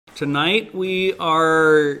Tonight we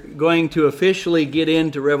are going to officially get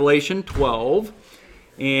into Revelation 12,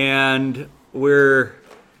 and we're,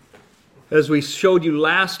 as we showed you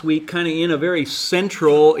last week, kind of in a very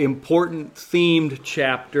central, important, themed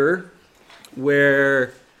chapter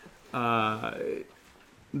where the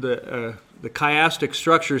chiastic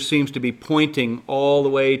structure seems to be pointing all the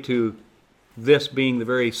way to this being the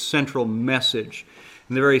very central message.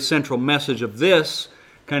 And the very central message of this,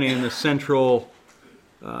 kind of in the central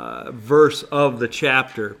verse of the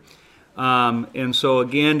chapter. And so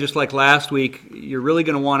again, just like last week, you're really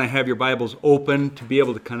going to want to have your Bibles open to be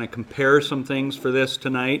able to kind of compare some things for this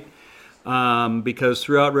tonight. Because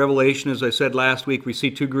throughout Revelation, as I said last week, we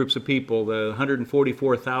see two groups of people, the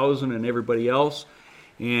 144,000 and everybody else.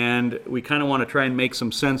 And we kind of want to try and make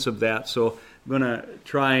some sense of that. So I'm going to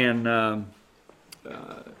try and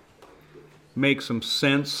make some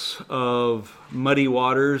sense of muddy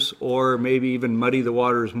waters, or maybe even muddy the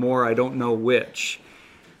waters more. I don't know which.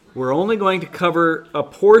 We're only going to cover a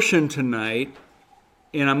portion tonight,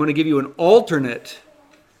 and I'm going to give you an alternate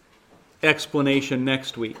explanation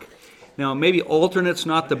next week. Now, maybe alternate's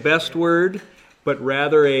not the best word, but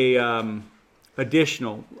rather a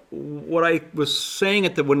additional. What I was saying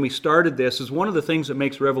when we started this is one of the things that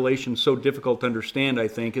makes Revelation so difficult to understand, I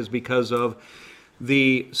think, is because of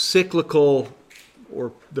the cyclical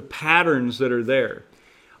or the patterns that are there.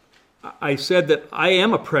 I said that I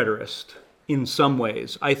am a preterist in some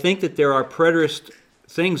ways. I think that there are preterist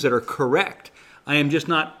things that are correct. I am just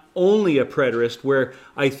not only a preterist where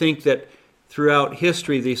I think that throughout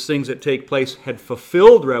history these things that take place had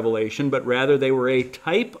fulfilled Revelation, but rather they were a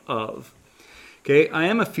type of. Okay, I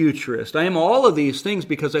am a futurist. I am all of these things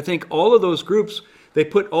because I think all of those groups, they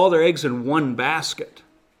put all their eggs in one basket.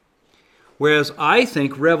 Whereas I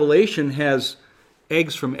think Revelation has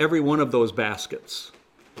eggs from every one of those baskets.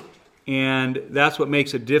 And that's what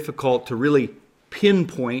makes it difficult to really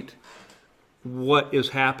pinpoint what is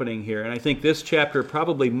happening here. And I think this chapter,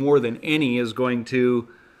 probably more than any, is going to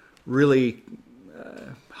really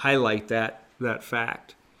highlight that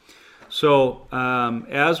fact. So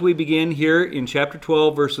as we begin here in chapter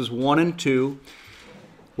 12, verses 1 and 2,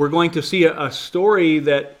 we're going to see a story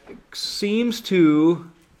that seems to,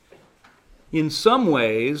 in some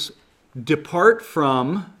ways, depart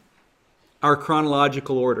from our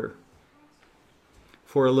chronological order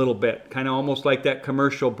for a little bit, kind of almost like that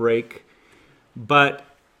commercial break, but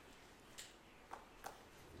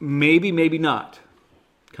maybe not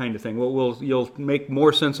kind of thing. You'll make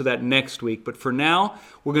more sense of that next week, but for now,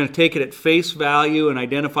 we're going to take it at face value and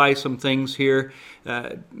identify some things here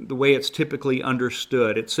the way it's typically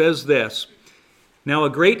understood. It says this: "Now a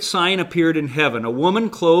great sign appeared in heaven, a woman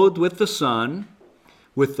clothed with the sun,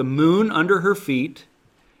 with the moon under her feet,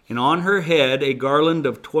 and on her head a garland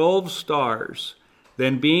of 12 stars.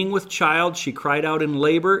 Then being with child, she cried out in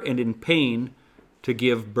labor and in pain to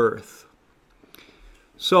give birth."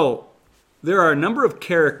 So, there are a number of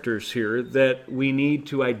characters here that we need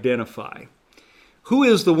to identify. Who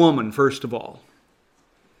is the woman, first of all?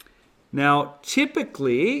 Now,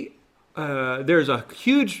 typically, there's a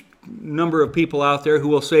huge number of people out there who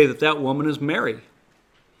will say that that woman is Mary.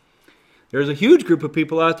 There's a huge group of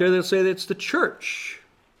people out there that say that it's the church.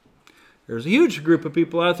 There's a huge group of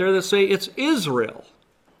people out there that say it's Israel.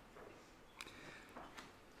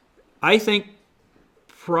 I think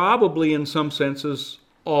probably in some senses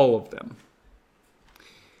all of them.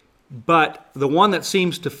 But the one that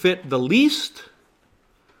seems to fit the least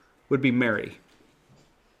would be Mary.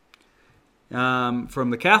 From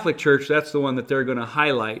the Catholic Church, that's the one that they're going to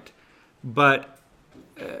highlight. But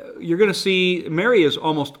you're going to see Mary is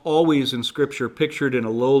almost always in Scripture pictured in a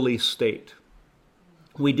lowly state.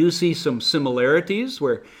 We do see some similarities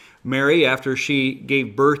where Mary, after she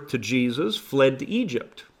gave birth to Jesus, fled to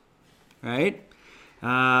Egypt, right?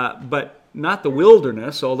 But not the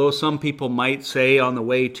wilderness, although some people might say on the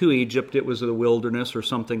way to Egypt it was the wilderness or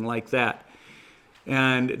something like that.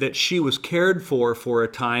 And that she was cared for a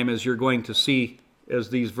time, as you're going to see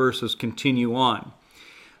as these verses continue on.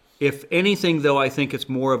 If anything, though, I think it's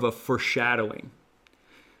more of a foreshadowing.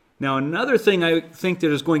 Now, another thing I think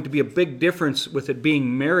that is going to be a big difference with it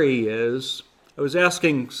being Mary is, I was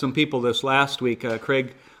asking some people this last week,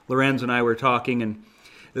 Craig Lorenz and I were talking, and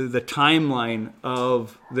the timeline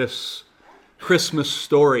of this Christmas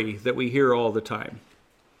story that we hear all the time.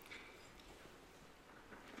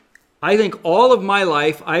 I think all of my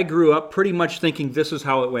life, I grew up pretty much thinking this is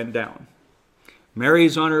how it went down.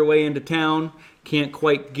 Mary's on her way into town, can't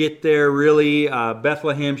quite get there really.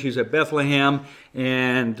 Bethlehem, she's at Bethlehem,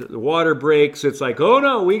 and the water breaks. It's like, oh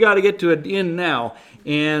no, we got to get to an inn now.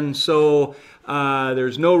 And so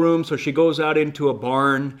There's no room, so she goes out into a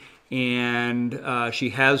barn, and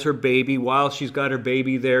she has her baby. While she's got her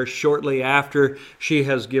baby there, shortly after she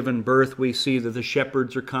has given birth, we see that the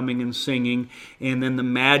shepherds are coming and singing, and then the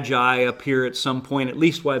Magi appear at some point, at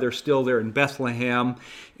least while they're still there in Bethlehem.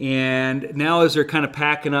 And now as they're kind of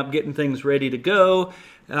packing up, getting things ready to go,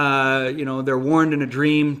 they're warned in a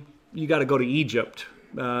dream, you got to go to Egypt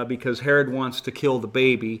because Herod wants to kill the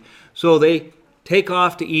baby. So they take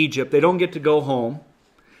off to Egypt. They don't get to go home.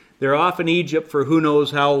 They're off in Egypt for who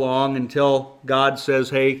knows how long until God says,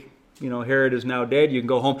 hey, Herod is now dead, you can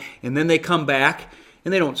go home. And then they come back,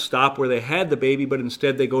 and they don't stop where they had the baby, but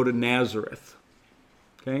instead they go to Nazareth.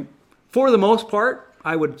 Okay? For the most part,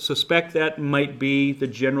 I would suspect that might be the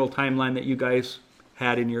general timeline that you guys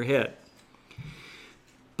had in your head.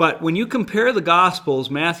 But when you compare the Gospels,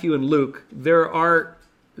 Matthew and Luke, there are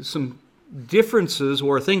some differences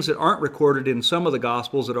or things that aren't recorded in some of the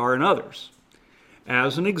Gospels that are in others.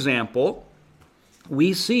 As an example,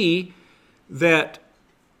 we see that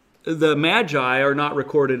the Magi are not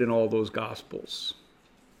recorded in all those Gospels.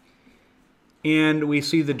 And we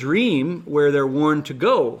see the dream where they're warned to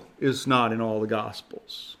go is not in all the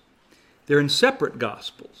Gospels. They're in separate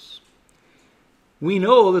Gospels. We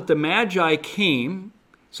know that the Magi came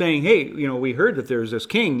saying, hey, we heard that there's this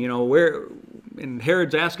king, where... And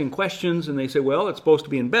Herod's asking questions, and they say, well, it's supposed to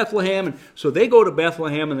be in Bethlehem. And so they go to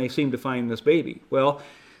Bethlehem, and they seem to find this baby. Well,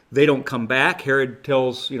 they don't come back. Herod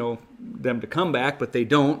tells, them to come back, but they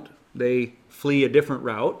don't. They flee a different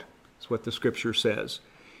route. That's what the Scripture says.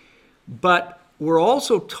 But we're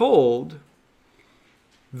also told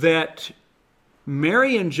that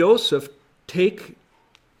Mary and Joseph take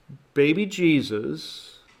baby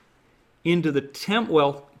Jesus into the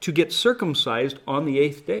temple, to get circumcised on the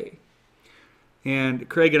 8th day. And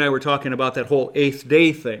Craig and I were talking about that whole 8th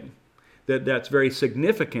day thing, that's very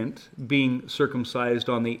significant, being circumcised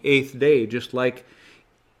on the 8th day, just like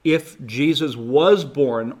if Jesus was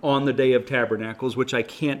born on the Day of Tabernacles, which I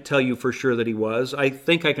can't tell you for sure that he was. I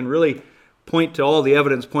think I can really point to all the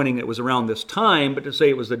evidence pointing it was around this time, but to say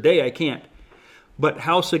it was the day, I can't. But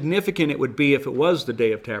how significant it would be if it was the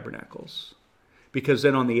Day of Tabernacles. Because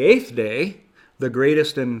then on the 8th day, the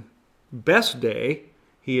greatest and best day,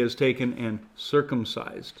 he is taken and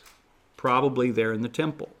circumcised, probably there in the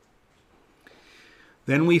temple.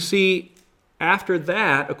 Then we see after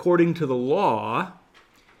that, according to the law,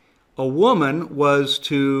 a woman was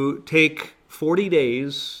to take 40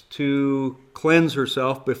 days to cleanse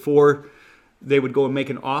herself before they would go and make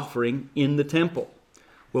an offering in the temple.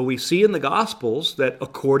 Well, we see in the Gospels that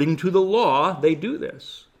according to the law, they do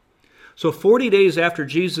this. So 40 days after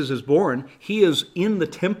Jesus is born, he is in the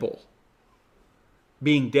temple,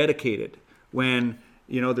 being dedicated, when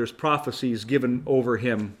there's prophecies given over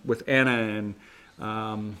him with Anna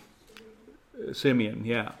and Simeon.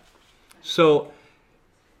 Yeah. So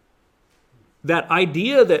that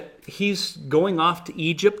idea that he's going off to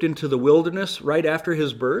Egypt into the wilderness right after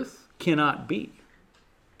his birth cannot be.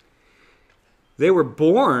 They were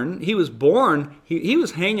born. He was born. He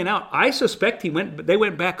was hanging out. I suspect they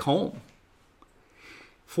went back home.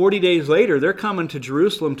 40 days later, they're coming to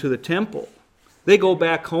Jerusalem to the temple. They go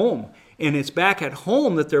back home, and it's back at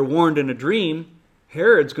home that they're warned in a dream,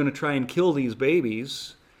 Herod's going to try and kill these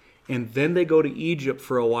babies, and then they go to Egypt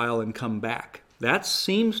for a while and come back. That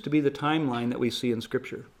seems to be the timeline that we see in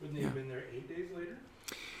Scripture. Wouldn't they have been there 8 days later?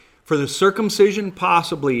 For the circumcision,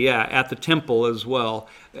 possibly, yeah, at the temple as well.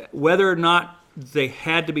 Whether or not they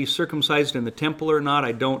had to be circumcised in the temple or not,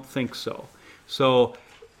 I don't think so. So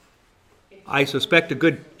I suspect a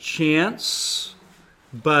good chance,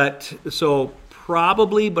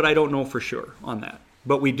 probably, but I don't know for sure on that.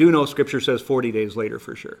 But we do know Scripture says 40 days later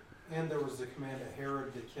for sure. And there was the command of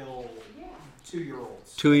Herod to kill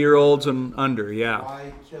 2-year-olds. 2-year-olds and under, yeah.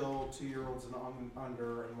 Why kill 2-year-olds and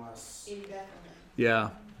under unless... Yeah.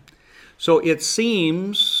 So it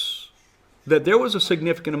seems that there was a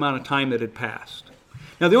significant amount of time that had passed.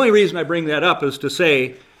 Now, the only reason I bring that up is to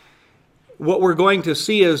say what we're going to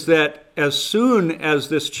see is that as soon as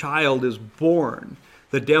this child is born,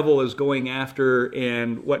 the devil is going after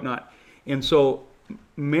and whatnot. And so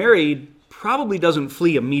Mary probably doesn't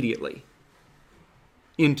flee immediately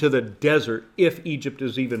into the desert, if Egypt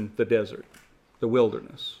is even the desert, the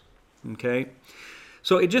wilderness. Okay?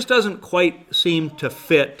 So it just doesn't quite seem to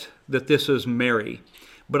fit that this is Mary.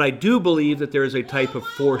 But I do believe that there is a type of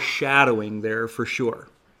foreshadowing there for sure.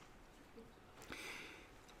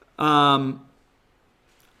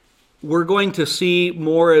 We're going to see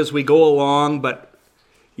more as we go along, but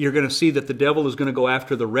you're going to see that the devil is going to go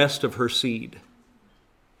after the rest of her seed.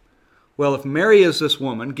 Well, if Mary is this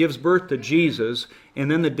woman, gives birth to Jesus, and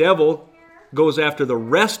then the devil goes after the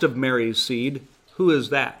rest of Mary's seed, who is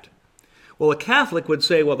that? Well, a Catholic would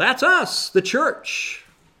say, well, that's us, the church.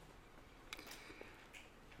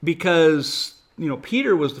 Because,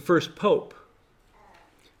 Peter was the first pope.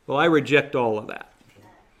 Well, I reject all of that.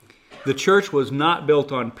 The church was not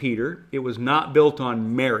built on Peter. It was not built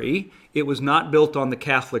on Mary. It was not built on the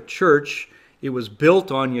Catholic Church. It was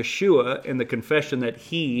built on Yeshua and the confession that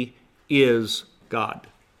he is God.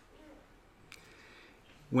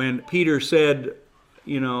 When Peter said,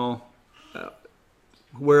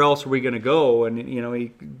 where else are we going to go?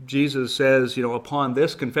 And, Jesus says, upon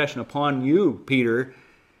this confession, upon you, Peter,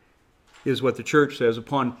 is what the church says.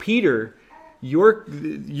 Upon Peter,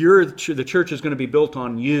 the church is going to be built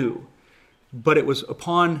on you. But it was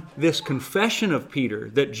upon this confession of Peter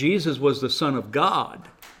that Jesus was the Son of God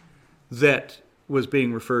that was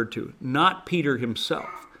being referred to, not Peter himself.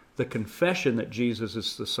 The confession that Jesus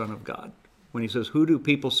is the Son of God. When he says, who do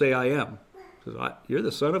people say I am? He says, you're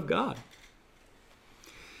the Son of God.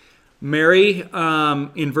 Mary,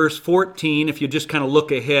 in verse 14, if you just kind of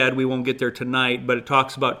look ahead, we won't get there tonight, but it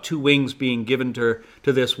talks about 2 wings being given to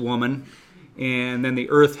this woman, and then the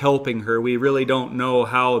earth helping her. We really don't know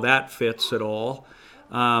how that fits at all.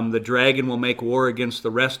 The dragon will make war against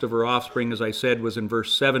the rest of her offspring, as I said, was in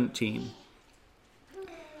verse 17.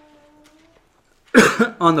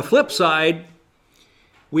 On the flip side,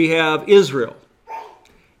 we have Israel.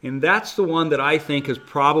 And that's the one that I think is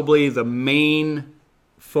probably the main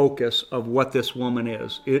focus of what this woman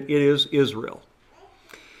is. It is Israel.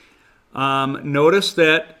 Notice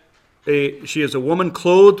that she is a woman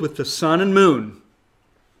clothed with the sun and moon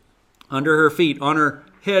under her feet. On her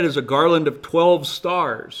head is a garland of 12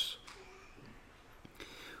 stars.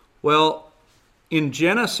 Well, in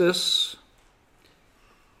Genesis,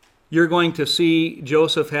 you're going to see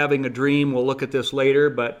Joseph having a dream. We'll look at this later,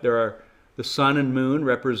 but there are the sun and moon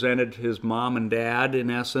represented his mom and dad, in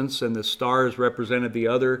essence, and the stars represented the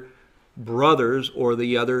other brothers or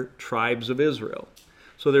the other tribes of Israel.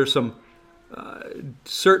 So there's some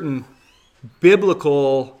certain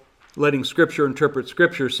biblical, letting Scripture interpret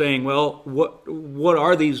Scripture, saying, well, what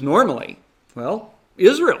are these normally? Well,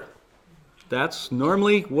 Israel. That's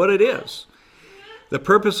normally what it is. The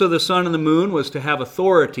purpose of the sun and the moon was to have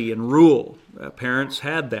authority and rule. Parents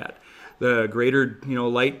had that. The greater,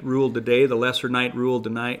 light ruled the day. The lesser light ruled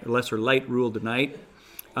the night.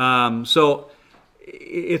 So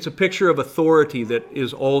it's a picture of authority that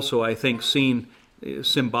is also, I think, seen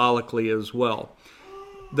symbolically as well.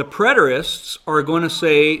 The preterists are going to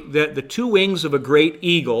say that the 2 wings of a great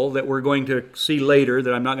eagle that we're going to see later,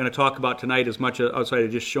 that I'm not going to talk about tonight as much outside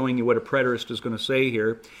of just showing you what a preterist is going to say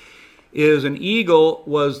here, is an eagle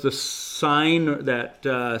was the sign,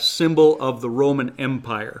 that symbol of the Roman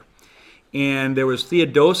Empire. And there was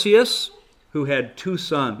Theodosius, who had 2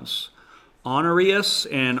 sons, Honorius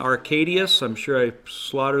and Arcadius. I'm sure I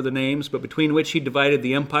slaughter the names, but between which he divided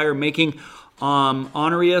the empire, making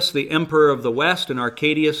Honorius the emperor of the west and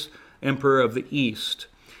Arcadius emperor of the east.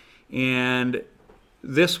 And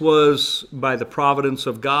this was by the providence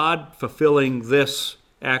of God, fulfilling this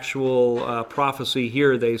actual prophecy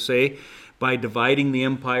here, they say, by dividing the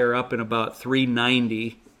empire up in about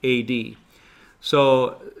 390 AD.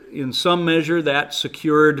 So in some measure, that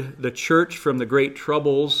secured the church from the great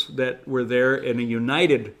troubles that were there in a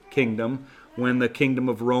united kingdom when the kingdom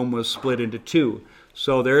of Rome was split into 2.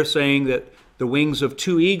 So they're saying that the wings of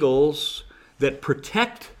 2 eagles that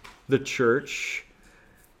protect the church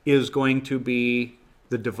is going to be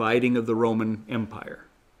the dividing of the Roman Empire.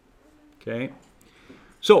 Okay?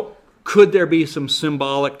 So, could there be some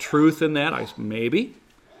symbolic truth in that? Maybe.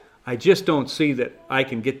 I just don't see that I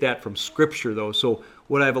can get that from Scripture, though. So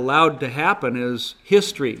what I've allowed to happen is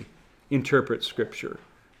history interpret Scripture,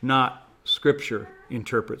 not Scripture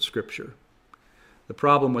interpret Scripture. The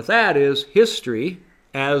problem with that is history,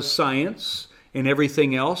 as science and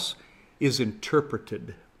everything else, is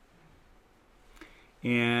interpreted.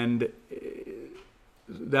 And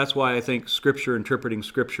that's why I think Scripture, interpreting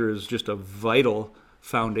Scripture, is just a vital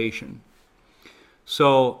foundation.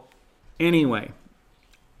 So, anyway,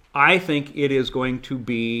 I think it is going to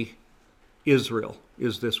be Israel,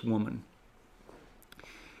 is this woman.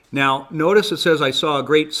 Now, notice it says, I saw a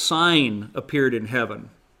great sign appeared in heaven.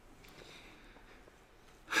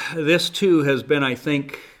 This, too, has been, I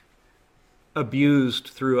think, abused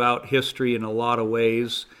throughout history in a lot of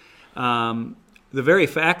ways. The very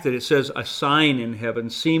fact that it says a sign in heaven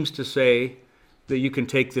seems to say that you can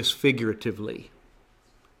take this figuratively.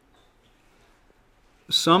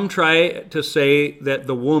 Some try to say that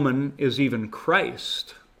the woman is even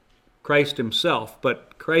Christ himself,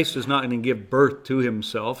 but Christ is not going to give birth to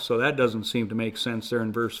himself, so that doesn't seem to make sense there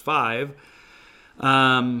in verse 5.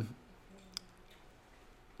 Some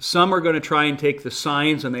are going to try and take the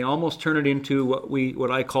signs and they almost turn it into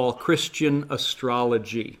what I call Christian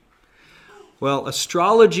astrology. Well,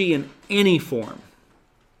 astrology in any form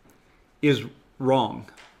is wrong.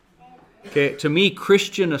 Okay, to me,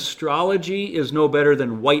 Christian astrology is no better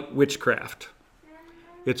than white witchcraft.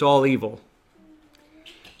 It's all evil.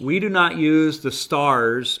 We do not use the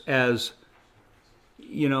stars as,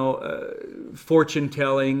 fortune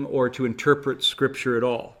telling or to interpret Scripture at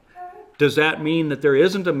all. Does that mean that there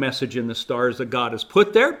isn't a message in the stars that God has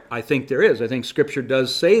put there? I think there is. I think Scripture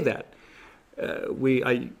does say that.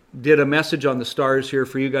 I did a message on the stars here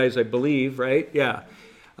for you guys, I believe, right? Yeah.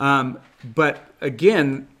 But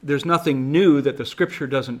again, there's nothing new that the Scripture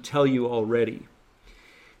doesn't tell you already.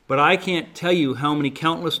 But I can't tell you how many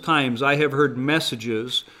countless times I have heard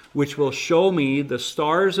messages which will show me the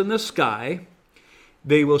stars in the sky.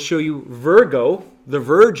 They will show you Virgo, the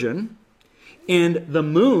Virgin, and the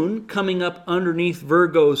moon coming up underneath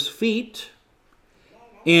Virgo's feet,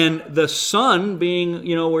 and the sun being,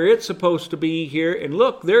 where it's supposed to be here. And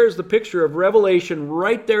look, there's the picture of Revelation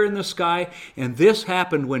right there in the sky, and this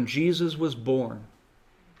happened when Jesus was born.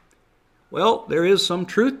 Well, there is some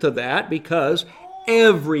truth to that, because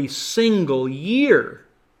every single year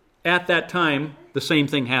at that time, the same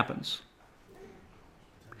thing happens.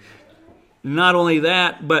 Not only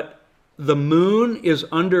that, but the moon is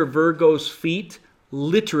under Virgo's feet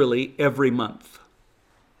literally every month.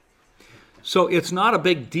 So it's not a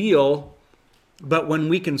big deal, but when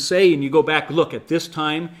we can say, and you go back, look, at this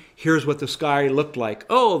time, here's what the sky looked like.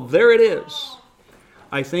 Oh, there it is.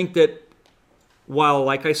 I think that while,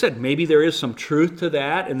 like I said, maybe there is some truth to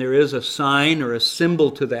that, and there is a sign or a symbol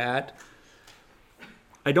to that,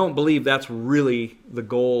 I don't believe that's really the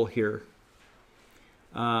goal here.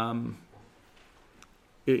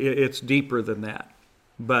 It's deeper than that.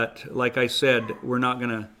 But like I said, we're not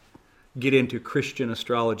going to get into Christian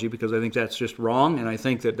astrology because I think that's just wrong, and I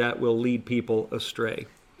think that will lead people astray.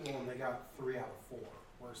 Well, and they got 3 out of 4.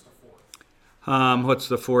 Where's the 4th? What's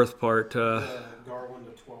the fourth part? The Garland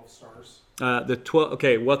of 12 stars. The 12.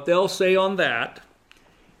 Okay, what they'll say on that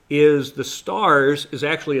is the stars is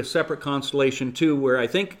actually a separate constellation too, where I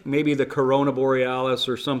think maybe the Corona Borealis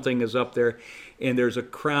or something is up there, and there's a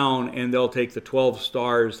crown, and they'll take the 12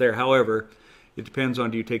 stars there. However, it depends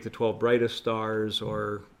on, do you take the 12 brightest stars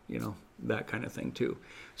or, that kind of thing too.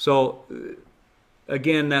 So,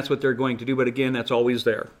 again, that's what they're going to do, but again, that's always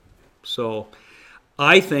there. So,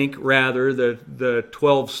 I think rather the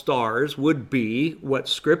 12 stars would be what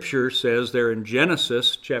Scripture says there in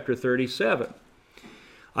Genesis chapter 37.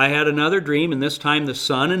 I had another dream, and this time the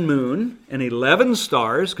sun and moon and 11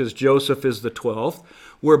 stars, because Joseph is the 12th,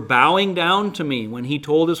 were bowing down to me. When he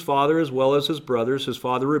told his father as well as his brothers, his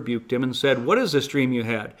father rebuked him and said, "What is this dream you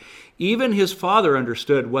had?" Even his father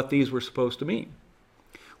understood what these were supposed to mean.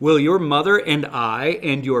 Will your mother and I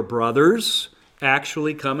and your brothers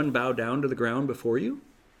actually come and bow down to the ground before you?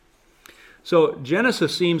 So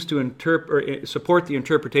Genesis seems to support the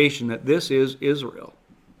interpretation that this is Israel.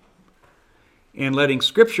 And letting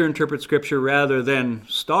Scripture interpret Scripture rather than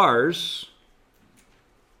stars,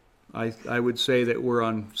 I would say that we're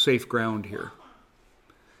on safe ground here.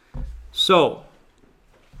 So,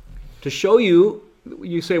 to show you,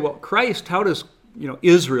 you say, well, Christ, how does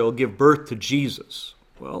Israel give birth to Jesus?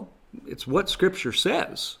 Well, it's what Scripture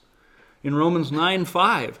says. In Romans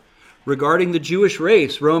 9:5, regarding the Jewish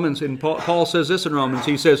race, Paul says this in Romans,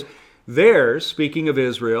 he says, theirs, speaking of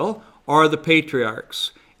Israel, are the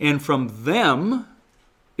patriarchs, and from them,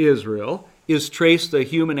 Israel, is traced the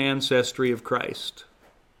human ancestry of Christ.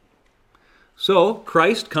 So,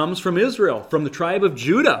 Christ comes from Israel, from the tribe of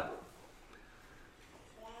Judah.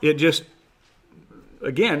 It just,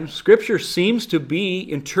 again, Scripture seems to be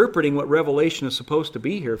interpreting what Revelation is supposed to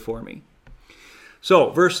be here for me.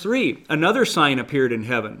 So, verse 3, another sign appeared in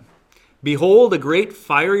heaven. Behold, a great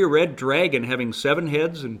fiery red dragon having 7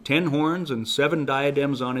 heads and 10 horns and 7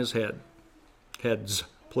 diadems on his heads,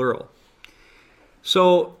 plural.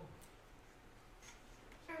 So,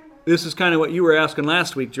 this is kind of what you were asking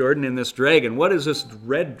last week, Jordan, in this dragon. What is this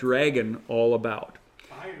red dragon all about?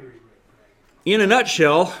 Fiery red dragon. In a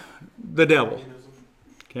nutshell, the devil.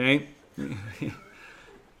 Okay?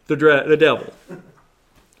 the devil.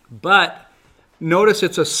 But notice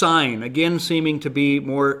it's a sign, again seeming to be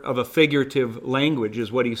more of a figurative language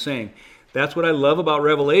is what he's saying. That's what I love about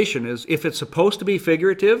Revelation is if it's supposed to be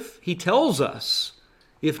figurative, he tells us.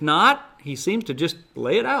 If not, he seems to just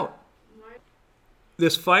lay it out.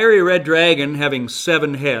 This fiery red dragon having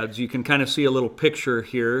 7 heads, you can kind of see a little picture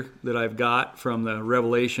here that I've got from the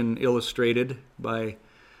Revelation Illustrated by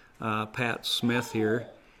Pat Smith here.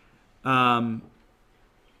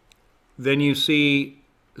 then you see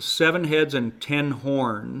 7 heads and 10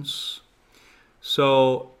 horns.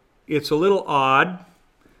 So it's a little odd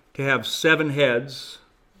to have 7 heads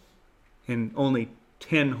and only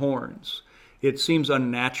 10 horns. It seems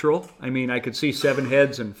unnatural. I mean, I could see 7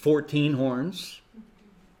 heads and 14 horns,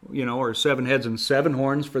 or 7 heads and 7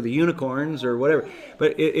 horns for the unicorns or whatever.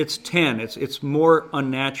 But it's 10. It's more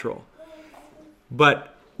unnatural.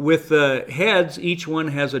 But with the heads, each one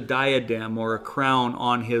has a diadem or a crown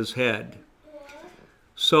on his head.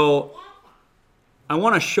 So I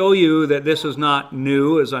want to show you that this is not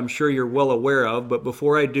new, as I'm sure you're well aware of. But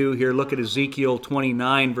before I do here, look at Ezekiel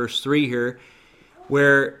 29, verse 3 here,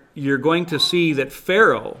 where you're going to see that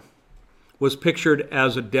Pharaoh was pictured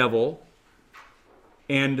as a devil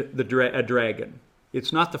and a dragon.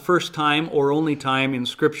 It's not the first time or only time in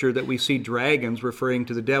Scripture that we see dragons referring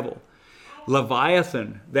to the devil.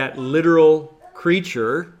 Leviathan, that literal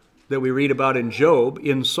creature that we read about in Job,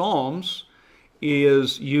 in Psalms,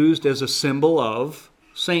 is used as a symbol of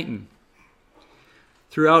Satan.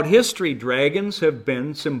 Throughout history, dragons have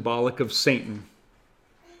been symbolic of Satan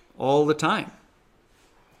all the time.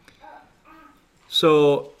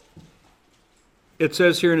 So it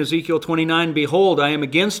says here in Ezekiel 29, "Behold, I am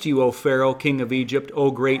against you, O Pharaoh, king of Egypt, O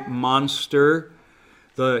great monster."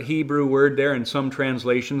 The Hebrew word there in some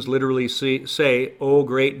translations literally say, "O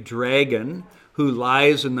great dragon who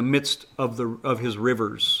lies in the midst of his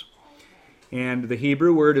rivers." And the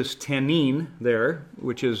Hebrew word is tenin there,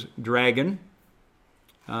 which is dragon,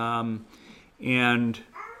 and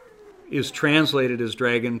is translated as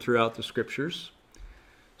dragon throughout the Scriptures.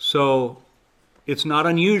 So it's not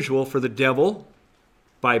unusual for the devil,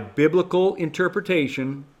 by biblical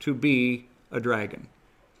interpretation, to be a dragon.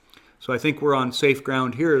 So I think we're on safe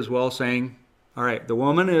ground here as well, saying, all right, the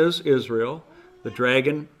woman is Israel, the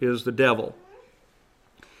dragon is the devil.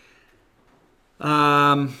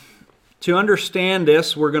 To understand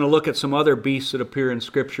this, we're going to look at some other beasts that appear in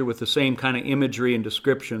Scripture with the same kind of imagery and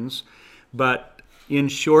descriptions. But in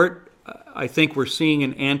short, I think we're seeing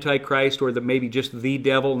an Antichrist, or maybe just the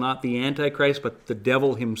devil, not the Antichrist, but the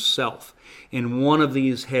devil himself. And one of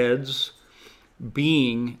these heads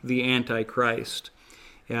being the Antichrist,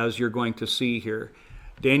 as you're going to see here.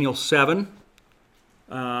 Daniel 7,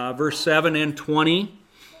 verse 7 and 20,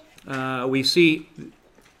 we see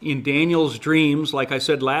in Daniel's dreams, like I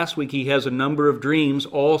said last week, he has a number of dreams,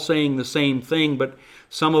 all saying the same thing, but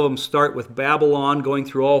some of them start with Babylon, going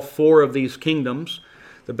through all 4 of these kingdoms: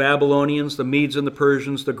 the Babylonians, the Medes and the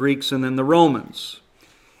Persians, the Greeks, and then the Romans.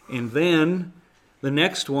 And then the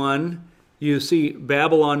next one, you see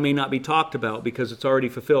Babylon may not be talked about because it's already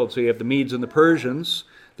fulfilled. So you have the Medes and the Persians,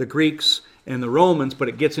 the Greeks, and the Romans, but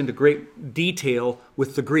it gets into great detail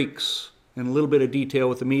with the Greeks and a little bit of detail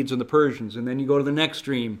with the Medes and the Persians. And then you go to the next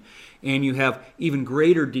dream, and you have even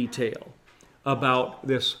greater detail about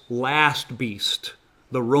this last beast,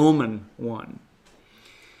 the Roman one.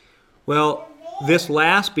 Well, this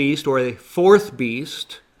last beast, or the 4th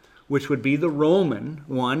beast, which would be the Roman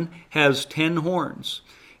one, has 10 horns.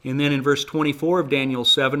 And then in verse 24 of Daniel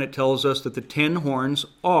 7, it tells us that the 10 horns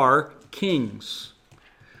are kings.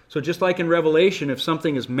 So just like in Revelation, if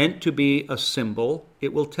something is meant to be a symbol,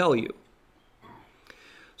 it will tell you.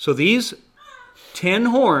 So these 10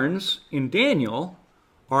 horns in Daniel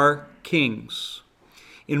are kings.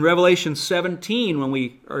 In Revelation 17, when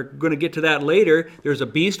we are going to get to that later, there's a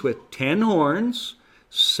beast with 10 horns,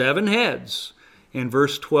 7 heads. And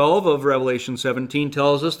verse 12 of Revelation 17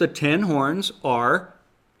 tells us the 10 horns are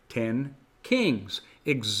 10 kings.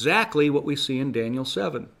 Exactly what we see in Daniel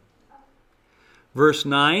 7. Verse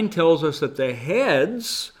 9 tells us that the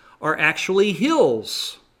heads are actually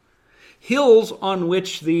hills. Hills on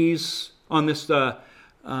which the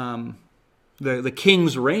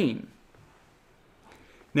kings reign.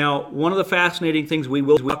 Now, one of the fascinating things, we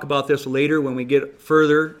will talk about this later when we get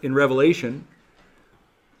further in Revelation,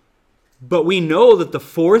 but we know that the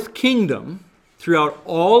 4th kingdom throughout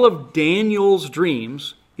all of Daniel's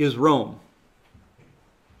dreams is Rome.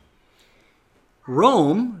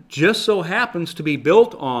 Rome just so happens to be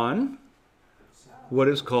built on what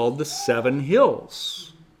is called the 7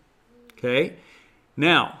 hills. Okay?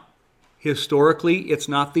 Now, historically, it's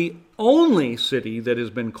not the only city that has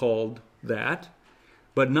been called that,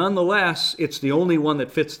 but nonetheless, it's the only one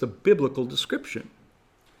that fits the biblical description.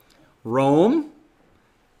 Rome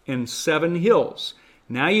and 7 hills.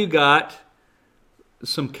 Now you got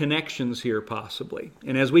some connections here possibly.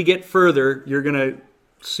 And as we get further, you're going to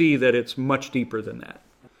see that it's much deeper than that.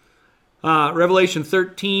 Revelation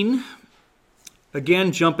 13,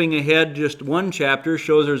 again, jumping ahead just one chapter,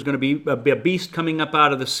 shows there's going to be a beast coming up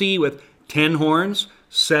out of the sea with 10 horns,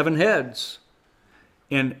 7 heads.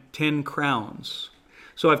 and 10 crowns.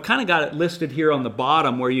 So I've kind of got it listed here on the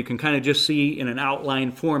bottom where you can kind of just see in an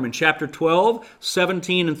outline form. In chapter 12,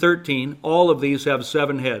 17, and 13, all of these have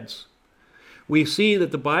 7 heads. We see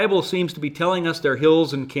that the Bible seems to be telling us they're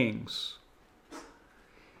hills and kings.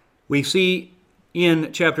 We see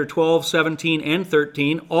in chapter 12, 17, and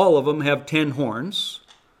 13, all of them have 10 horns.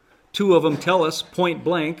 2 of them tell us point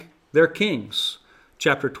blank they're kings.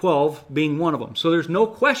 Chapter 12 being one of them. So there's no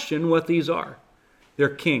question what these are. They're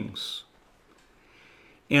kings.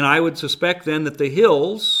 And I would suspect then that the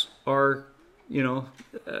hills are,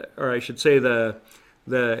 or I should say the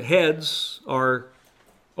heads are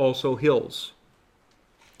also hills.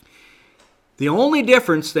 The only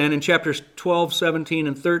difference then in chapters 12, 17,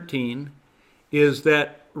 and 13 is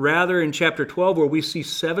that rather in chapter 12 where we see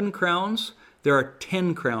 7 crowns, there are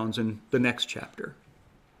 10 crowns in the next chapter.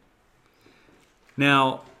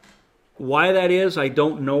 Now, why that is, I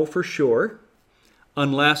don't know for sure,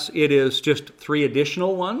 unless it is just 3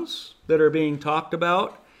 additional ones that are being talked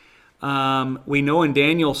about. We know in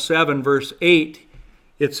Daniel 7, verse 8,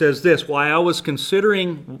 it says this, while I was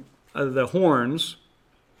considering the horns,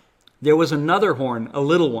 there was another horn, a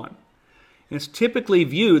little one. And it's typically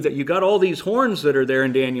viewed that you got all these horns that are there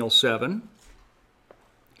in Daniel 7,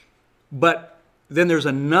 but then there's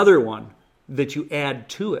another one that you add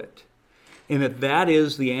to it, and that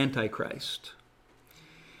is the Antichrist.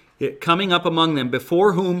 It coming up among them,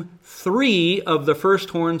 before whom 3 of the first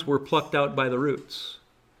horns were plucked out by the roots.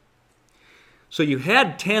 So you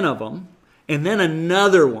had 10 of them, and then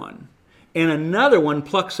another one. And another one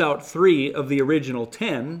plucks out 3 of the original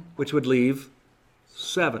 10, which would leave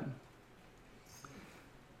 7.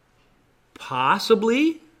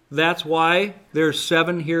 Possibly that's why there's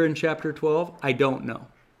 7 here in chapter 12. I don't know.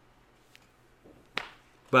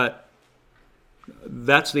 But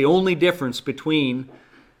that's the only difference between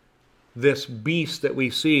this beast that we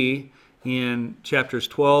see in chapters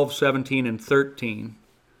 12, 17, and 13,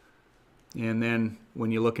 and then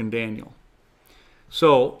when you look in Daniel.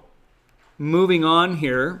 So, moving on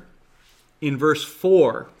here, in verse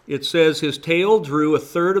 4, it says, his tail drew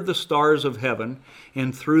 1/3 of the stars of heaven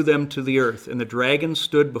and threw them to the earth. And the dragon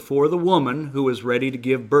stood before the woman who was ready to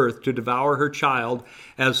give birth to devour her child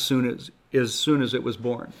as soon as it was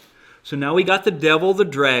born. So now we got the devil, the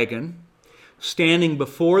dragon, standing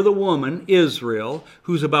before the woman, Israel,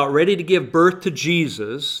 who's about ready to give birth to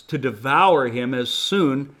Jesus, to devour him as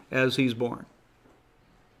soon as he's born.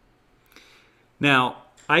 Now,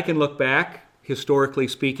 I can look back, historically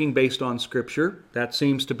speaking, based on Scripture. That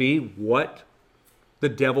seems to be what the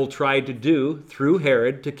devil tried to do through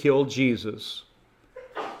Herod to kill Jesus.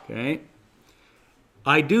 Okay?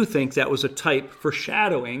 I do think that was a type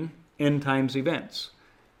foreshadowing end times events.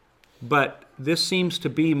 But this seems to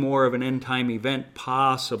be more of an end time event,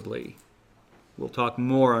 possibly. We'll talk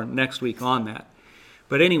more next week on that.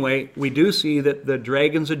 But anyway, we do see that the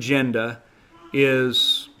dragon's agenda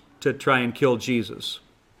is to try and kill Jesus.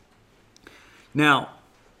 Now,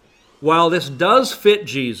 while this does fit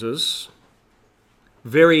Jesus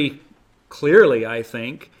very clearly, I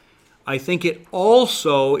think it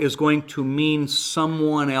also is going to mean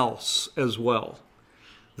someone else as well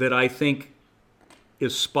that I think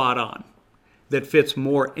is spot on, that fits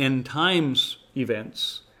more end times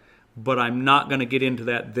events, but I'm not going to get into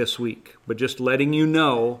that this week. But just letting you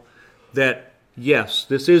know that, yes,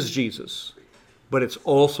 this is Jesus, but it's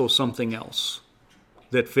also something else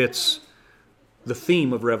that fits the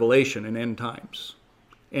theme of Revelation and end times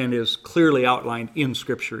and is clearly outlined in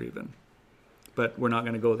Scripture even. But we're not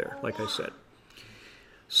going to go there, like I said.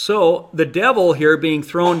 So the devil here being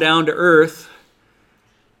thrown down to earth,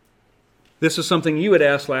 this is something you had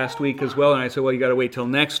asked last week as well, and I said, well, you got to wait till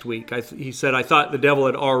next week. He said, I thought the devil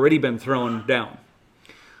had already been thrown down.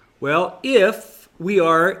 Well, if we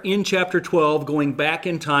are in chapter 12 going back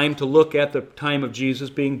in time to look at the time of Jesus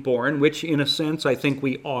being born, which in a sense I think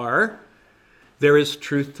we are, there is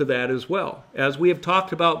truth to that as well. As we have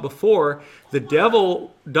talked about before, the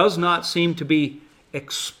devil does not seem to be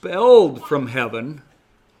expelled from heaven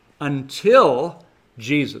until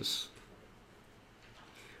Jesus.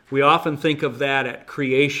 We often think of that at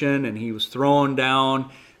creation, and he was thrown down,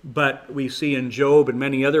 but we see in Job and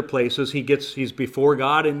many other places he's before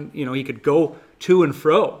God, and he could go to and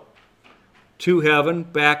fro, to heaven,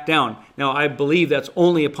 back down. Now I believe that's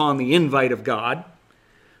only upon the invite of God,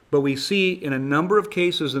 but we see in a number of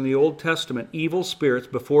cases in the Old Testament evil spirits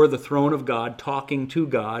before the throne of God talking to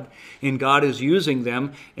God, and God is using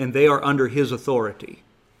them, and they are under his authority.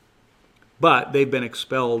 But they've been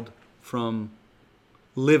expelled from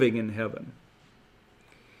living in heaven.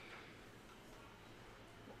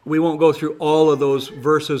 we won't go through all of those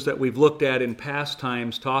verses that we've looked at in past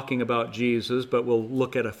times talking about Jesus, but we'll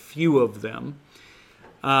look at a few of them.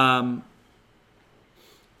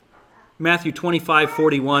 Matthew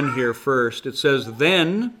 25:41 here first. It says,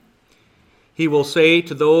 "Then he will say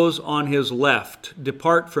to those on his left,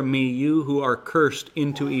 'Depart from me, you who are cursed,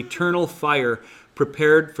 into eternal fire,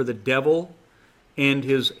 prepared for the devil and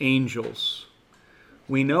his angels.'"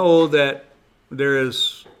 We know that there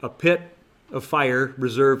is a pit of fire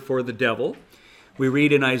reserved for the devil. We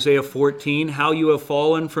read in Isaiah 14, "How you have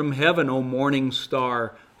fallen from heaven, O morning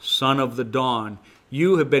star, son of the dawn.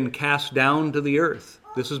 You have been cast down to the earth."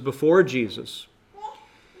 This is before Jesus.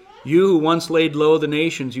 "You who once laid low the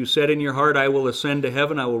nations, you said in your heart, 'I will ascend to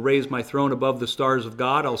heaven. I will raise my throne above the stars of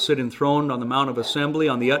God. I'll sit enthroned on the mount of assembly,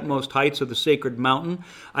 on the utmost heights of the sacred mountain.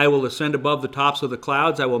 I will ascend above the tops of the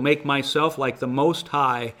clouds. I will make myself like the Most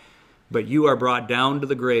High.' But you are brought down to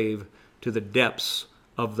the grave, to the depths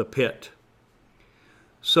of the pit."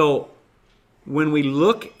 So, when we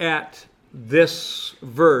look at this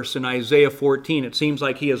verse in Isaiah 14, it seems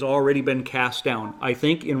like he has already been cast down. I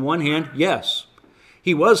think, in one hand, yes,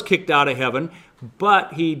 he was kicked out of heaven,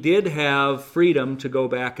 but he did have freedom to go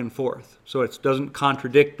back and forth. So it doesn't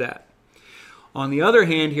contradict that. On the other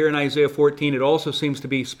hand, here in Isaiah 14, it also seems to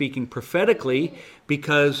be speaking prophetically,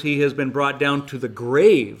 because he has been brought down to the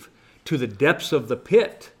grave, to the depths of the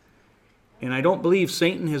pit. And I don't believe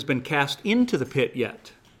Satan has been cast into the pit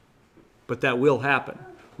yet, but that will happen.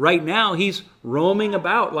 Right now, he's roaming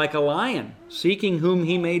about like a lion, seeking whom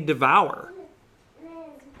he may devour.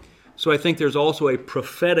 So I think there's also a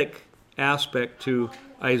prophetic aspect to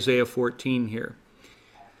Isaiah 14 here.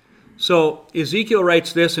 So Ezekiel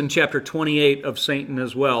writes this in chapter 28 of Satan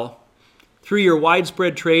as well. "Through your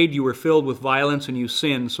widespread trade you were filled with violence and you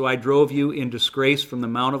sinned, so I drove you in disgrace from the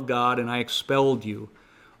mount of God, and I expelled you,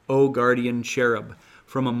 O guardian cherub.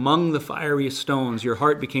 From among the fiery stones, your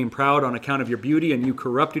heart became proud on account of your beauty, and you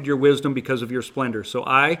corrupted your wisdom because of your splendor. So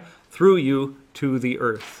I threw you to the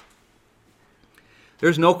earth."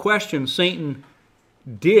 There's no question Satan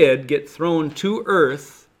did get thrown to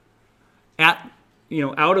earth out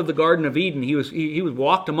of the Garden of Eden. He was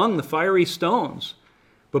walked among the fiery stones,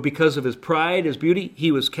 but because of his pride, his beauty,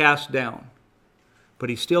 he was cast down. But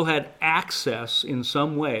he still had access in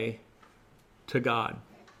some way to God.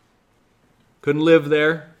 Couldn't live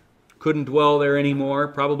there, couldn't dwell there anymore,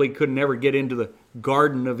 probably couldn't ever get into the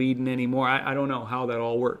Garden of Eden anymore. I don't know how that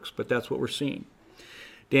all works, but that's what we're seeing.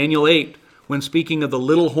 Daniel 8, when speaking of the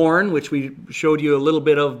little horn, which we showed you a little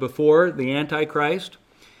bit of before, the Antichrist,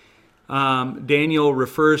 Daniel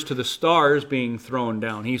refers to the stars being thrown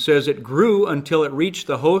down. He says, "It grew until it reached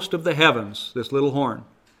the host of the heavens," this little horn.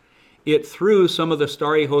 "It threw some of the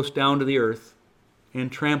starry host down to the earth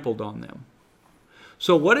and trampled on them."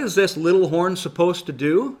 So what is this little horn supposed to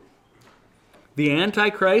do? The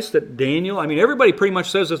Antichrist that Daniel, everybody pretty much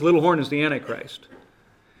says this little horn is the Antichrist.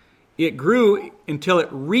 It grew until it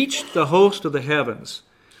reached the host of the heavens.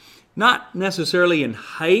 Not necessarily in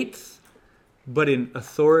height, but in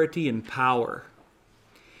authority and power.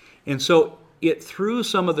 And so it threw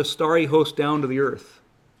some of the starry host down to the earth.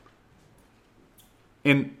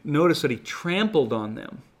 And notice that he trampled on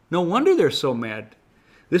them. No wonder they're so mad.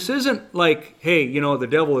 This isn't like, hey, the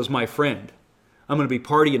devil is my friend. I'm going to be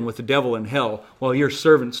partying with the devil in hell while you're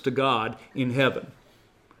servants to God in heaven.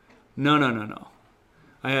 No.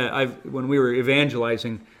 When we were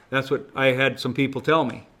evangelizing, that's what I had some people tell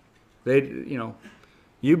me.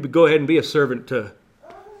 You go ahead and be a servant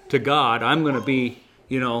to God. I'm going to be,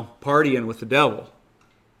 partying with the devil.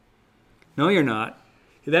 No, you're not.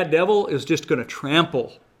 That devil is just going to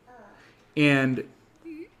trample. And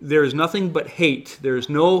there is nothing but hate. There is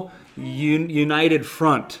no united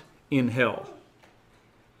front in hell.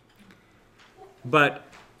 But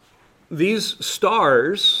these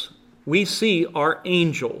stars we see are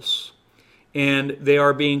angels, and they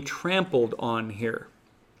are being trampled on here.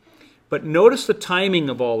 But notice the timing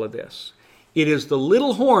of all of this. It is the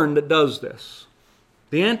little horn that does this,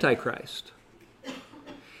 the Antichrist.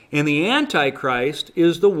 And the Antichrist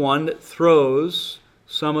is the one that throws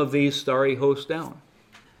some of these starry hosts down.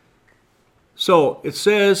 So it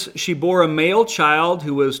says, "She bore a male child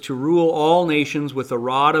who was to rule all nations with a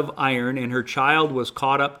rod of iron, and her child was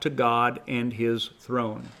caught up to God and his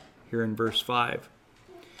throne." Here in verse 5.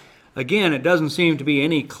 Again, it doesn't seem to be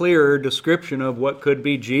any clearer description of what could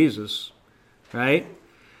be Jesus, right?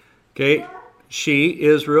 Okay, she,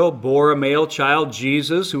 Israel, bore a male child,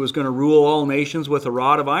 Jesus, who was going to rule all nations with a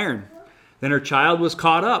rod of iron. Then her child was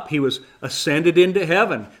caught up. He was ascended into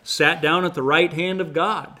heaven, sat down at the right hand of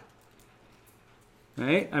God.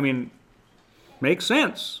 Right? Makes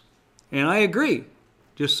sense. And I agree.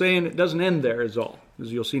 Just saying it doesn't end there is all,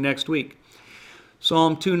 as you'll see next week.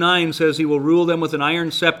 Psalm 2:9 says he will rule them with an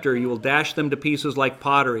iron scepter. He will dash them to pieces like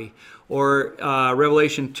pottery. Or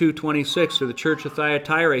Revelation 2:26 to the church of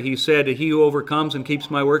Thyatira, he said, he who overcomes and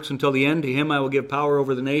keeps my works until the end, to him I will give power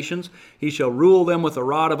over the nations. He shall rule them with a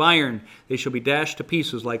rod of iron. They shall be dashed to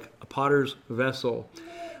pieces like a potter's vessel.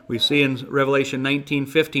 We see in Revelation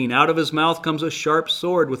 19:15, out of his mouth comes a sharp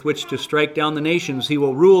sword with which to strike down the nations. He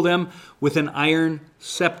will rule them with an iron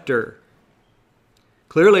scepter.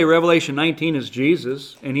 Clearly, Revelation 19 is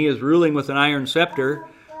Jesus, and he is ruling with an iron scepter.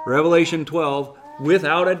 Revelation 12,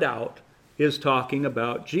 without a doubt, is talking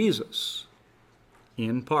about Jesus,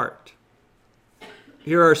 in part.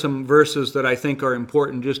 Here are some verses that I think are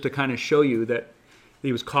important just to kind of show you that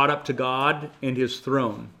he was caught up to God and his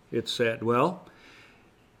throne, it said. Well,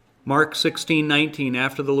 Mark 16:19,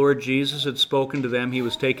 after the Lord Jesus had spoken to them, he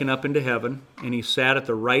was taken up into heaven, and he sat at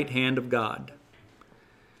the right hand of God.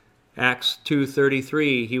 Acts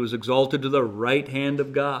 2:33, he was exalted to the right hand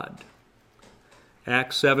of God.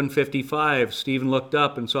 Acts 7:55, Stephen looked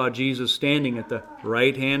up and saw Jesus standing at the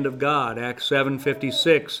right hand of God. Acts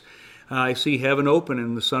 7:56, I see heaven open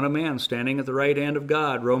and the Son of Man standing at the right hand of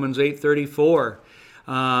God. Romans 8:34,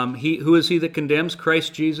 who is he that condemns?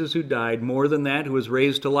 Christ Jesus, who died. More than that, who is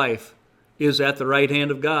raised to life, is at the right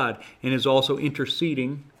hand of God and is also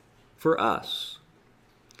interceding for us.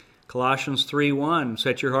 Colossians 3:1,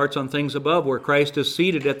 set your hearts on things above, where Christ is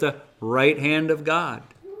seated at the right hand of God.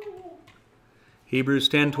 Hebrews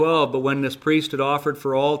 10:12, but when this priest had offered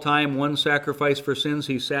for all time one sacrifice for sins,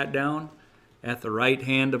 he sat down at the right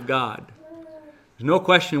hand of God. There's no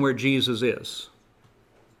question where Jesus is.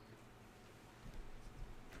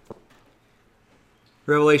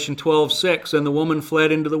 Revelation 12:6, and the woman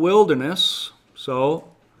fled into the wilderness. So,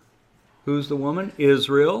 who's the woman?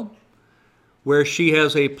 Israel, where she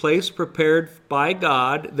has a place prepared by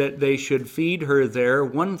God that they should feed her there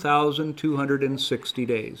 1,260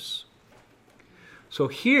 days. So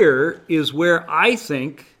here is where I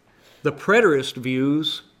think the preterist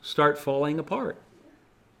views start falling apart.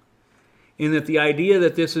 In that the idea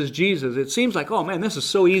that this is Jesus, it seems like, oh man, this is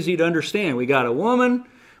so easy to understand. We got a woman,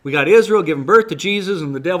 we got Israel giving birth to Jesus,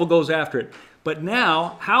 and the devil goes after it. But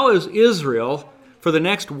now, how is Israel, for the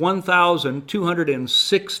next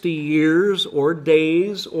 1,260 years or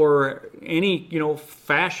days or any,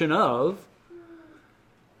 fashion of,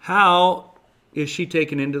 how is she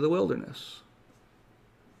taken into the wilderness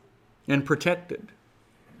and protected?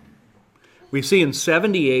 We see in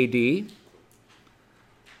 70 A.D.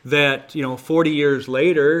 that, 40 years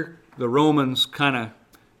later, the Romans kind of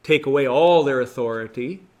take away all their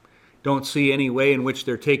authority. Don't see any way in which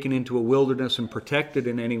they're taken into a wilderness and protected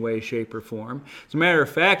in any way, shape, or form. As a matter of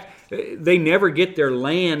fact, they never get their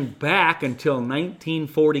land back until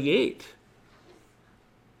 1948.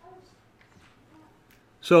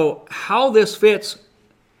 So how this fits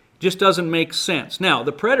just doesn't make sense. Now,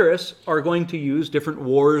 the preterists are going to use different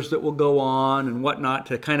wars that will go on and whatnot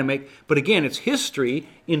to kind of make, but again, it's history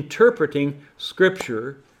interpreting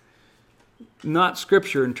Scripture, not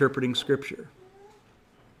Scripture interpreting Scripture.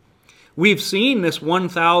 We've seen this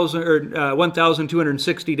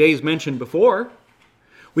 1,260 days mentioned before.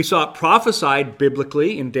 We saw it prophesied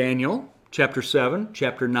biblically in Daniel, chapter 7,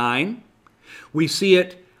 chapter 9. We see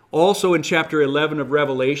it also in chapter 11 of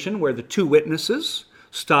Revelation, where the two witnesses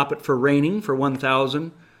stop it for raining for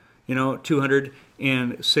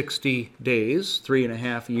 1,260 days,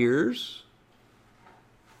 3.5 years.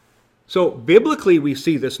 So biblically we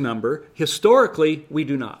see this number. Historically, we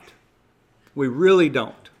do not. We really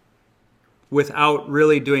don't, without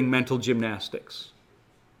really doing mental gymnastics.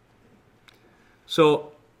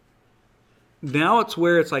 So now it's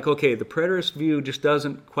where it's like, okay, the preterist view just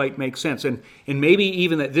doesn't quite make sense. And maybe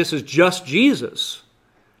even that this is just Jesus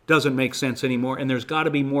doesn't make sense anymore, and there's got to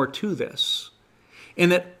be more to this.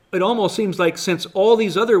 And that it almost seems like since all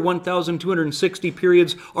these other 1,260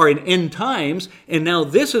 periods are in end times, and now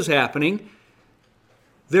this is happening,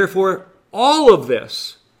 therefore all of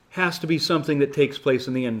this has to be something that takes place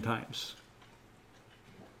in the end times.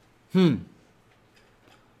 That'll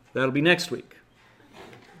be next week.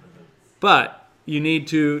 But you need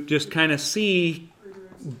to just kind of see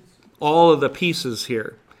all of the pieces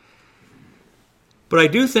here. But I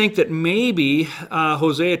do think that maybe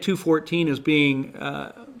Hosea 2:14 is being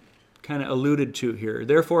kind of alluded to here.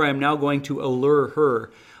 Therefore I am now going to allure her.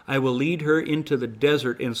 I will lead her into the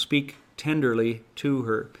desert and speak tenderly to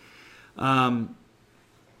her.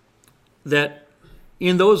 That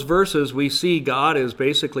in those verses we see God is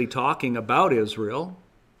basically talking about Israel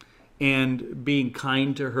and being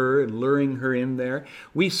kind to her and luring her in there.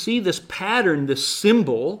 We see this pattern, this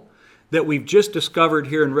symbol that we've just discovered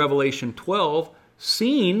here in Revelation 12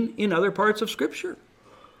 seen in other parts of Scripture,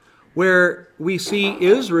 where we see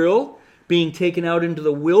Israel being taken out into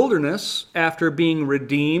the wilderness after being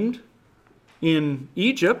redeemed in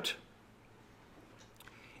Egypt,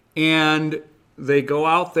 and they go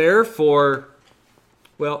out there for,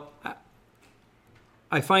 well,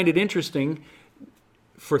 I find it interesting,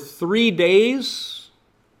 for 3 days,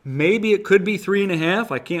 maybe it could be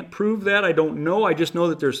 3.5. I can't prove that. I don't know. I just know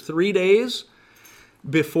that there's 3 days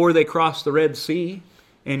before they cross the Red Sea,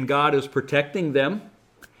 and God is protecting them.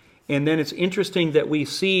 And then it's interesting that we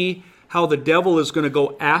see how the devil is going to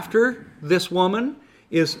go after this woman,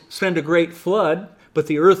 is send a great flood, but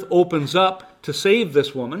the earth opens up to save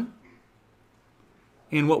this woman.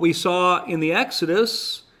 And what we saw in the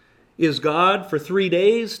Exodus is God, for 3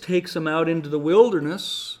 days, takes them out into the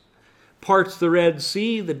wilderness, parts the Red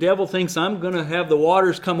Sea. The devil thinks, I'm going to have the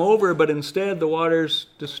waters come over, but instead the waters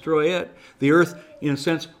destroy it. The earth, in a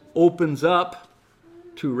sense, opens up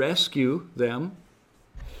to rescue them.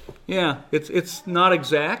 Yeah, it's not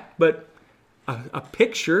exact, but a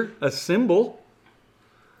picture, a symbol.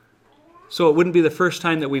 So it wouldn't be the first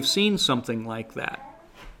time that we've seen something like that.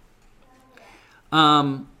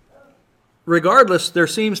 Regardless, there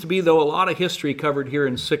seems to be, though, a lot of history covered here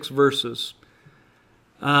in 6 verses.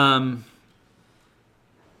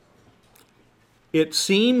 It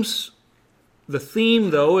seems the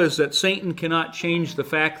theme, though, is that Satan cannot change the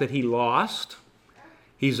fact that he lost.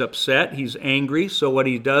 He's upset, he's angry, so what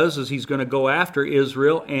he does is he's going to go after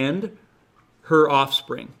Israel and her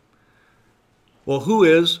offspring. Well, who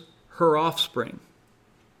is her offspring?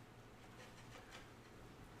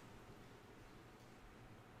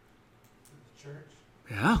 Church.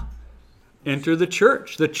 Yeah. Enter the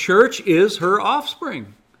church. The church is her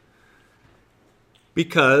offspring.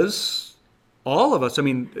 Because all of us,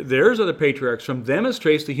 there's other patriarchs. From them is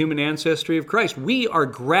traced the human ancestry of Christ. We are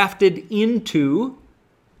grafted into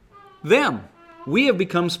them. We have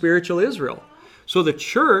become spiritual Israel. So the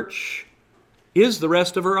church is the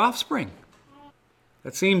rest of her offspring.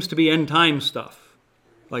 That seems to be end time stuff.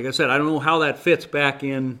 Like I said, I don't know how that fits back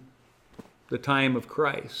in the time of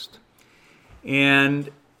Christ. And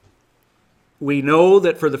we know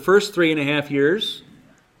that for the first 3.5 years,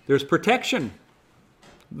 there's protection.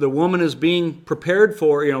 The woman is being prepared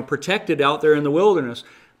for, protected out there in the wilderness.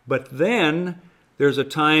 But then there's a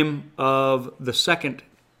time of the second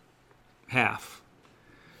half.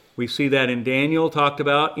 We see that in Daniel, talked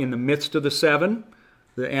about in the midst of the 7,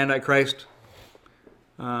 the Antichrist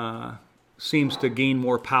seems to gain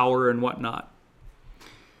more power and whatnot.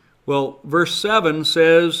 Well, verse 7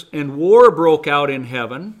 says, and war broke out in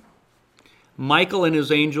heaven. Michael and his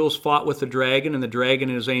angels fought with the dragon, and the dragon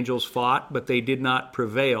and his angels fought, but they did not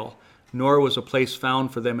prevail, nor was a place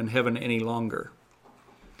found for them in heaven any longer.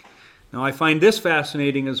 Now, I find this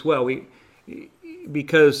fascinating as well.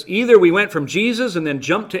 Because either we went from Jesus and then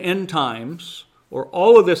jumped to end times, or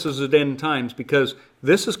all of this is at end times, because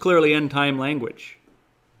this is clearly end time language.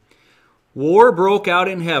 War broke out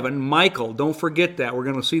in heaven. Michael, don't forget that. We're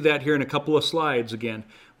going to see that here in a couple of slides again.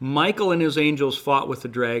 Michael and his angels fought with the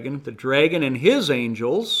dragon. The dragon and his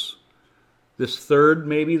angels, this third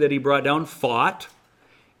maybe that he brought down, fought,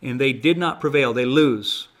 and they did not prevail. They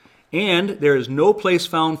lose. And there is no place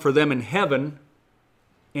found for them in heaven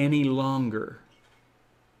any longer.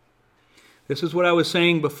 This is what I was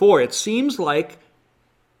saying before. It seems like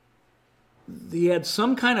he had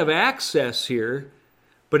some kind of access here,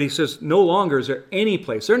 but he says no longer is there any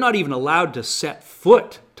place. They're not even allowed to set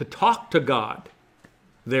foot to talk to God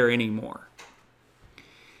there anymore.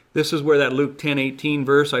 This is where that Luke 10:18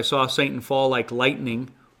 verse, I saw Satan fall like lightning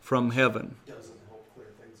from heaven. Doesn't help clear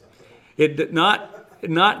things up. It did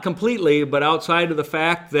not completely, but outside of the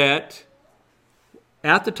fact that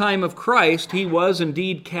at the time of Christ, he was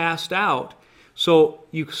indeed cast out. So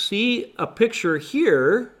you see a picture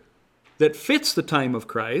here that fits the time of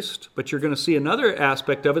Christ, but you're going to see another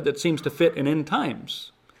aspect of it that seems to fit in end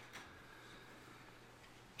times.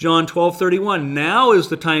 John 12:31, now is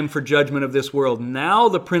the time for judgment of this world. Now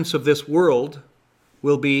the prince of this world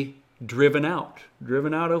will be driven out.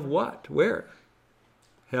 Driven out of what? Where?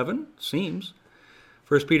 Heaven? Seems.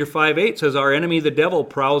 1 Peter 5:8 says, our enemy, the devil,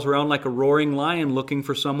 prowls around like a roaring lion looking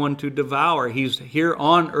for someone to devour. He's here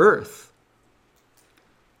on earth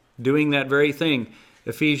doing that very thing.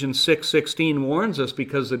 Ephesians 6:16 warns us,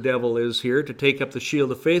 because the devil is here, to take up the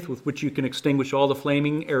shield of faith with which you can extinguish all the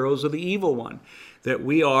flaming arrows of the evil one. That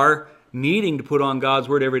we are needing to put on God's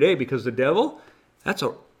word every day, because the devil,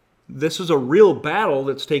 this is a real battle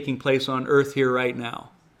that's taking place on earth here right now.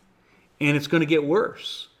 And it's going to get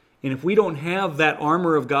worse. And if we don't have that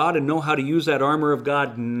armor of God and know how to use that armor of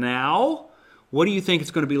God now, what do you think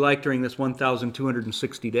it's going to be like during this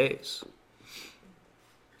 1,260 days?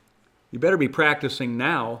 You better be practicing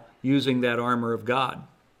now using that armor of God.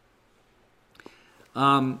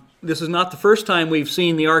 This is not the first time we've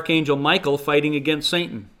seen the Archangel Michael fighting against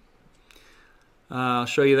Satan. I'll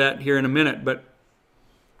show you that here in a minute, but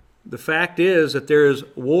the fact is that there is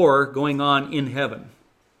war going on in heaven.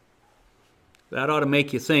 That ought to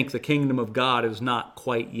make you think the kingdom of God is not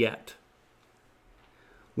quite yet.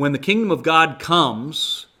 When the kingdom of God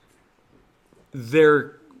comes,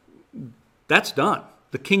 that's done.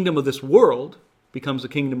 The kingdom of this world becomes the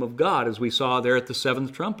kingdom of God, as we saw there at the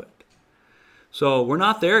seventh trumpet. So we're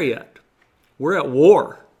not there yet. We're at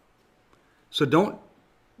war. So don't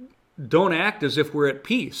act as if we're at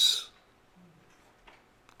peace.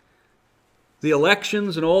 The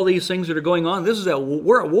elections and all these things that are going on,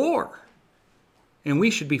 we're at war. And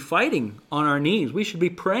we should be fighting on our knees. We should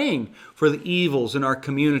be praying for the evils in our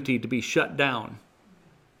community to be shut down.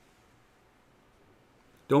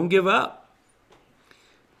 Don't give up.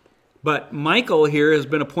 But Michael here has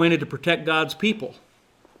been appointed to protect God's people.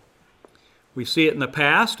 We see it in the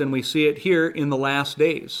past, and we see it here in the last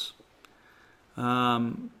days.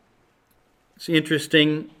 It's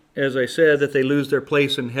interesting, as I said, that they lose their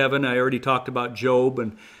place in heaven. I already talked about Job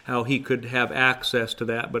and how he could have access to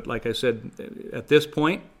that. But like I said, at this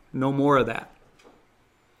point, no more of that.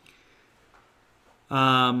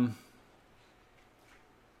 All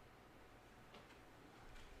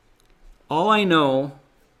I know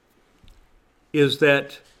is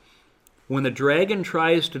that when the dragon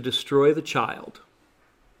tries to destroy the child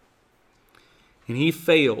and he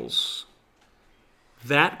fails,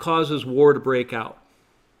 that causes war to break out.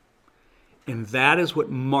 And that is what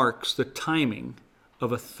marks the timing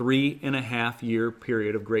of a 3.5 year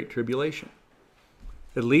period of great tribulation.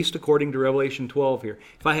 At least according to Revelation 12 here.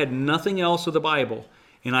 If I had nothing else of the Bible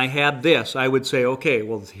and I had this, I would say, okay,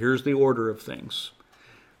 well, here's the order of things.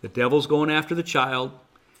 The devil's going after the child.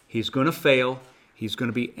 He's going to fail. He's going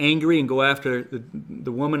to be angry and go after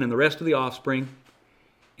the woman and the rest of the offspring.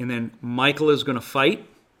 And then Michael is going to fight.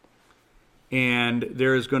 And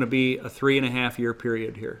there is going to be a 3.5 year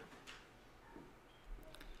period here.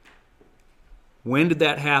 When did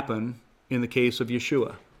that happen in the case of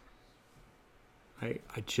Yeshua? I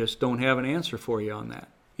just don't have an answer for you on that.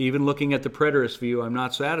 Even looking at the preterist view, I'm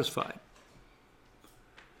not satisfied.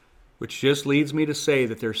 Which just leads me to say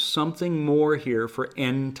that there's something more here for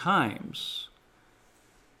end times.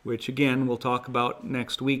 Which again, we'll talk about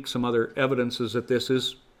next week, some other evidences that this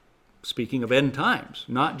is speaking of end times,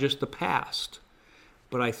 not just the past.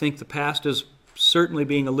 But I think the past is certainly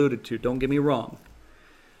being alluded to, don't get me wrong.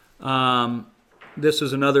 This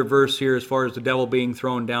is another verse here as far as the devil being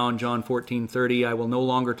thrown down, John 14:30. I will no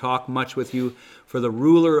longer talk much with you, for the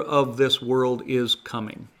ruler of this world is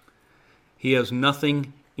coming. He has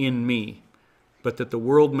nothing in me, but that the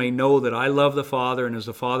world may know that I love the Father, and as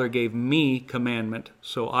the Father gave me commandment,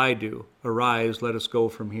 so I do. Arise, let us go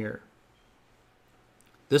from here.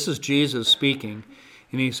 This is Jesus speaking,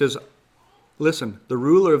 and he says, listen, the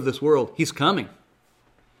ruler of this world, he's coming.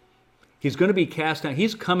 He's going to be cast down.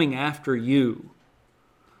 He's coming after you.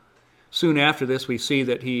 Soon after this, we see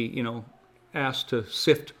that he, asked to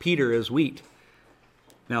sift Peter as wheat.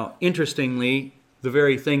 Now, interestingly, the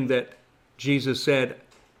very thing that Jesus said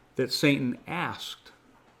that Satan asked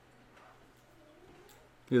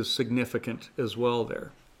is significant as well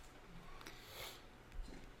there.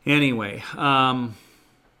 Anyway,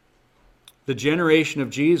 the generation of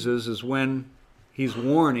Jesus is when he's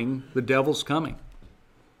warning the devil's coming.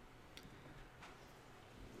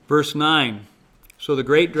 Verse 9, so the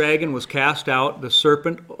great dragon was cast out, the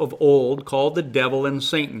serpent of old, called the devil and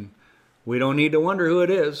Satan. We don't need to wonder who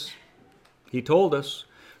it is. He told us,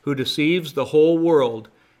 who deceives the whole world.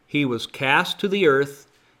 He was cast to the earth,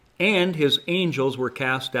 and his angels were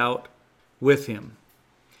cast out with him.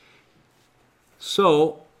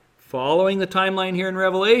 So, following the timeline here in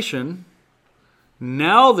Revelation,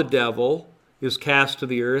 now the devil is cast to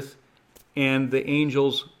the earth, and the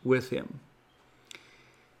angels with him.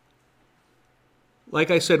 Like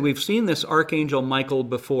I said, we've seen this Archangel Michael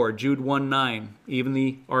before, Jude 1:9. Even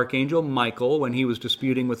the Archangel Michael, when he was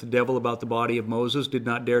disputing with the devil about the body of Moses, did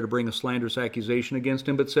not dare to bring a slanderous accusation against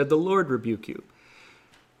him, but said, the Lord rebuke you.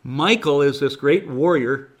 Michael is this great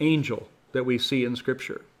warrior angel that we see in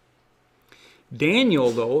Scripture.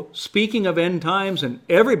 Daniel, though, speaking of end times, and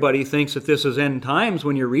everybody thinks that this is end times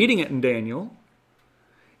when you're reading it in Daniel,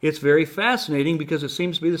 it's very fascinating because it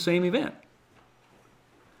seems to be the same event.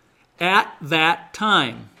 At that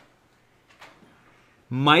time,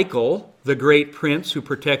 Michael, the great prince who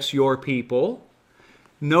protects your people.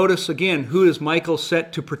 Notice again, who is Michael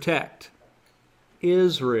set to protect?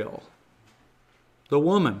 Israel, the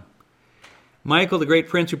woman. Michael, the great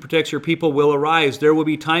prince who protects your people, will arise. There will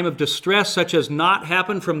be time of distress such as not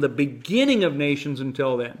happened from the beginning of nations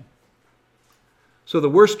until then. So the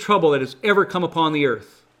worst trouble that has ever come upon the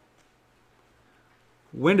earth.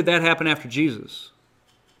 When did that happen after Jesus?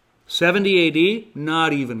 70 AD?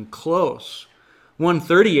 Not even close.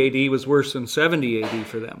 130 AD was worse than 70 AD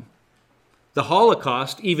for them. The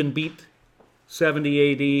Holocaust even beat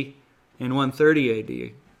 70 AD and 130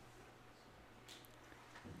 AD.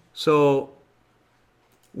 So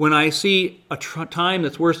when I see a time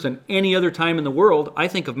that's worse than any other time in the world, I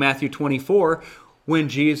think of Matthew 24, when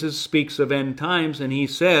Jesus speaks of end times and he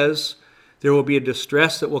says there will be a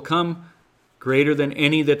distress that will come greater than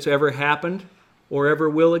any that's ever happened or ever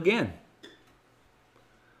will again.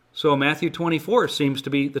 So Matthew 24 seems to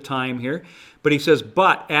be the time here. But he says,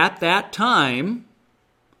 but at that time,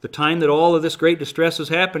 the time that all of this great distress is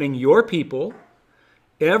happening, your people,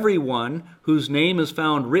 everyone whose name is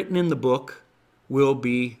found written in the book, will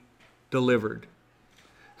be delivered.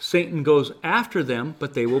 Satan goes after them,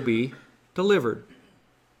 but they will be delivered.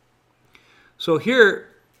 So here,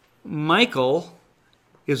 Michael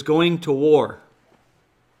is going to war.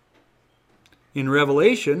 In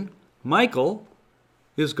Revelation, Michael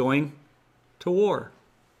is going to war.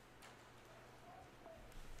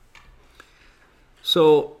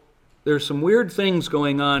 So there's some weird things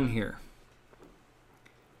going on here.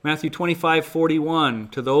 Matthew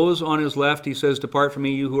 25:41, to those on his left, he says, depart from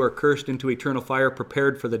me, you who are cursed, into eternal fire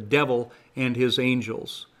prepared for the devil and his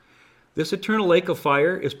angels. This eternal lake of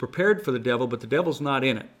fire is prepared for the devil, but the devil's not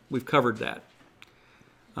in it. We've covered that.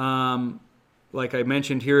 Like I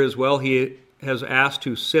mentioned here as well, he has asked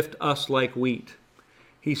to sift us like wheat.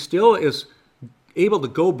 He still is able to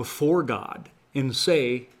go before God and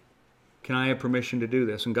say, can I have permission to do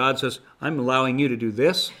this? And God says, I'm allowing you to do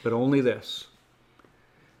this, but only this.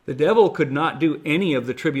 The devil could not do any of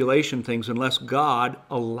the tribulation things unless God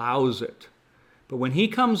allows it. But when he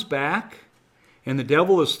comes back and the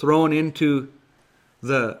devil is thrown into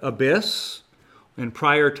the abyss, and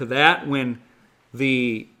prior to that, when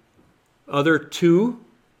the other two,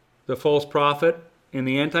 the false prophet and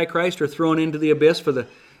the Antichrist, are thrown into the abyss for the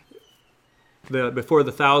before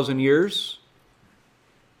the 1,000 years,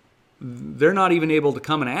 they're not even able to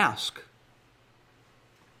come and ask.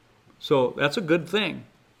 So that's a good thing.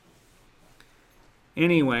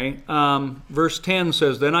 Anyway, verse 10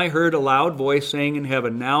 says, then I heard a loud voice saying in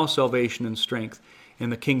heaven, now salvation and strength in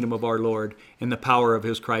the kingdom of our Lord and the power of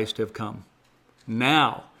his Christ have come.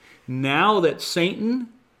 Now that Satan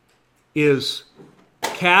is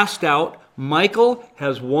cast out, Michael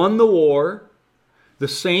has won the war. The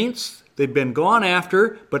saints, they've been gone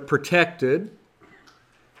after but protected.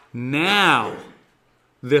 Now,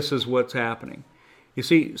 this is what's happening. You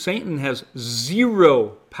see, Satan has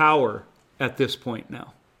zero power at this point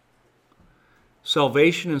now.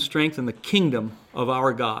 Salvation and strength in the kingdom of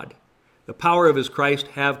our God. The power of his Christ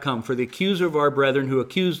have come. For the accuser of our brethren who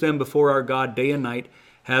accused them before our God day and night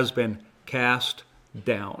has been cast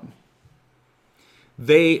down.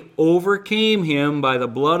 They overcame him by the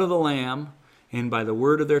blood of the Lamb and by the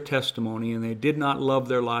word of their testimony, and they did not love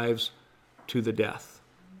their lives to the death.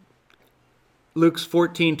 Luke's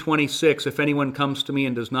 14:26, if anyone comes to me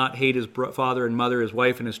and does not hate his father and mother, his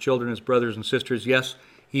wife and his children, his brothers and sisters, yes,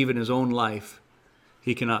 even his own life,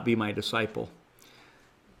 he cannot be my disciple.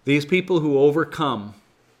 These people who overcome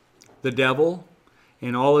the devil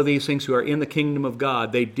and all of these things who are in the kingdom of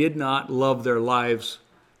God, they did not love their lives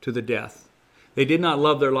to the death. They did not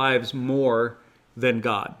love their lives more than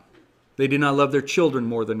God. They did not love their children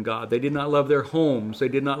more than God. They did not love their homes. They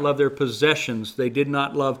did not love their possessions. They did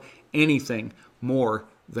not love anything more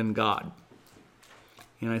than God.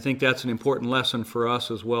 And I think that's an important lesson for us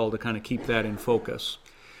as well to kind of keep that in focus.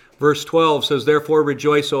 Verse 12 says, therefore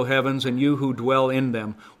rejoice, O heavens, and you who dwell in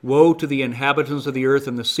them. Woe to the inhabitants of the earth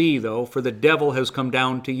and the sea, though, for the devil has come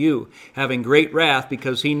down to you, having great wrath,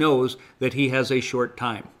 because he knows that he has a short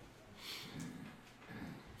time.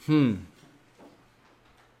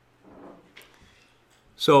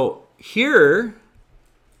 So here,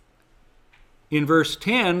 in verse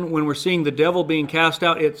 10, when we're seeing the devil being cast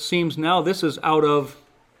out, it seems now this is out of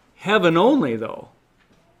heaven only, though.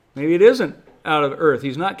 Maybe it isn't out of earth.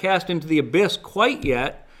 He's not cast into the abyss quite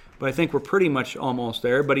yet, but I think we're pretty much almost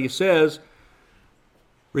there. But he says,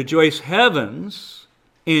 rejoice, heavens,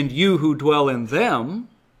 and you who dwell in them,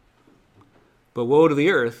 but woe to the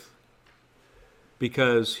earth,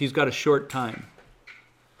 because he's got a short time.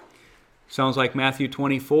 Sounds like Matthew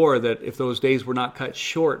 24, that if those days were not cut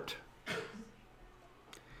short.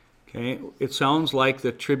 Okay, it sounds like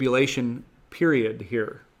the tribulation period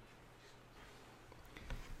here.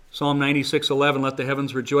 Psalm 96:11, let the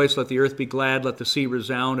heavens rejoice, let the earth be glad, let the sea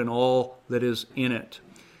resound and all that is in it.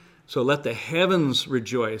 So let the heavens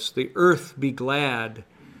rejoice, the earth be glad.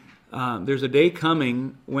 There's a day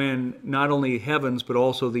coming when not only heavens but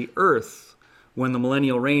also the earth, when the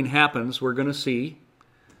millennial reign happens, we're going to see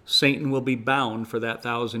Satan will be bound for that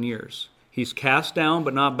 1,000 years. He's cast down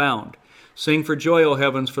but not bound. Sing for joy, O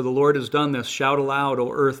heavens, for the Lord has done this. Shout aloud,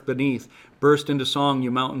 O earth beneath. Burst into song, you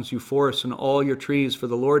mountains, you forests, and all your trees, for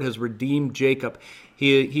the Lord has redeemed Jacob.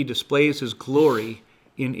 He displays his glory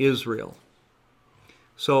in Israel.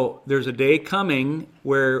 So there's a day coming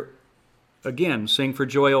where, again, sing for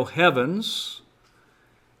joy, O heavens,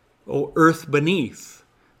 O earth beneath.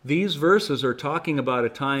 These verses are talking about a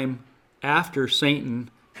time after Satan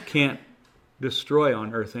can't destroy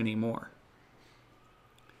on earth anymore.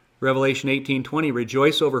 Revelation 18:20,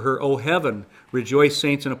 rejoice over her, O heaven. Rejoice,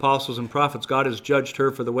 saints and apostles and prophets. God has judged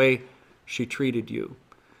her for the way she treated you.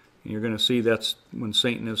 And you're going to see that's when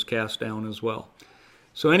Satan is cast down as well.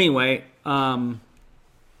 So anyway,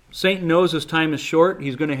 Satan knows his time is short.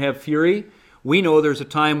 He's going to have fury. We know there's a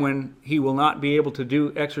time when he will not be able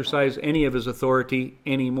to exercise any of his authority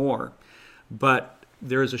anymore. But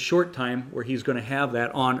there is a short time where he's going to have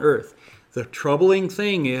that on earth. The troubling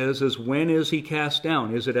thing is when is he cast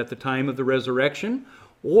down? Is it at the time of the resurrection?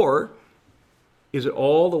 Or is it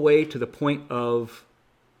all the way to the point of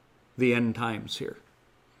the end times here?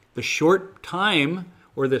 The short time,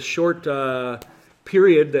 or the short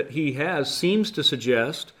period that he has, seems to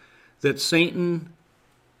suggest that Satan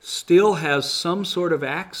still has some sort of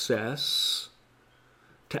access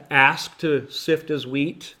to ask to sift as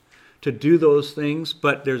wheat, to do those things,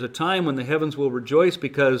 but there's a time when the heavens will rejoice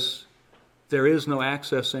because there is no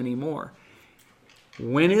access anymore.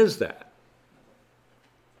 When is that?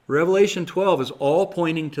 Revelation 12 is all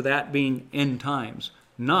pointing to that being end times,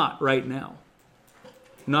 not right now,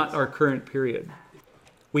 not our current period.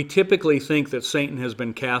 We typically think that Satan has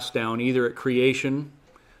been cast down either at creation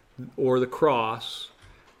or the cross,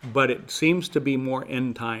 but it seems to be more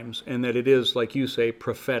end times, and that it is, like you say,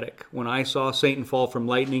 prophetic. When I saw Satan fall from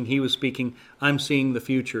lightning, he was speaking, I'm seeing the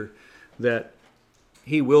future, that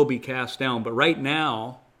he will be cast down. But right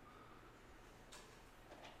now,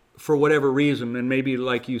 for whatever reason, and maybe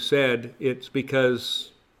like you said, it's because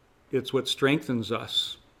it's what strengthens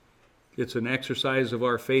us. It's an exercise of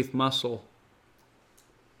our faith muscle.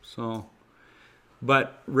 So,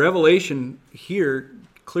 but Revelation here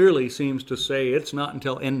clearly seems to say it's not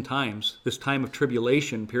until end times, this time of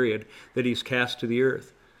tribulation period, that he's cast to the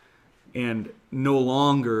earth and no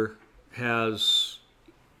longer has,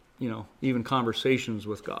 even conversations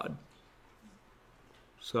with God.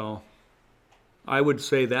 So I would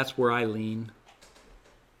say that's where I lean.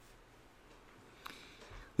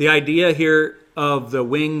 The idea here of the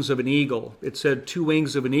wings of an eagle, it said 2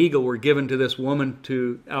 wings of an eagle were given to this woman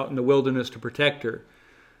out in the wilderness to protect her.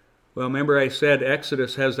 Well, remember I said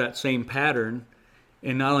Exodus has that same pattern,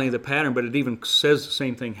 and not only the pattern, but it even says the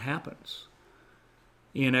same thing happens.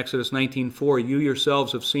 In Exodus 19:4, you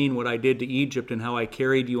yourselves have seen what I did to Egypt and how I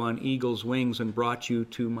carried you on eagle's wings and brought you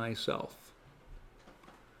to myself.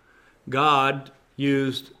 God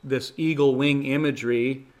used this eagle wing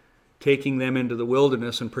imagery, taking them into the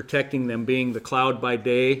wilderness and protecting them, being the cloud by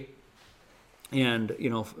day and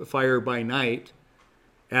fire by night,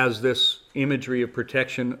 as this imagery of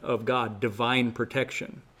protection of God, divine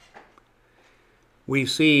protection. We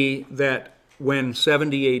see that when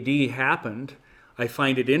 70 AD happened, I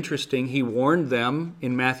find it interesting, he warned them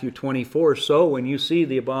in Matthew 24, so when you see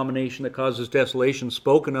the abomination that causes desolation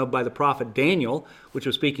spoken of by the prophet Daniel, which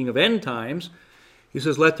was speaking of end times, he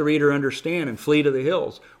says, let the reader understand and flee to the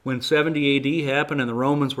hills. When 70 AD happened and the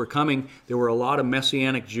Romans were coming, there were a lot of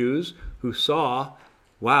Messianic Jews who saw,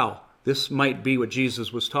 wow, this might be what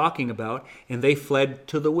Jesus was talking about, and they fled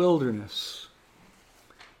to the wilderness.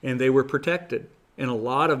 And they were protected. And a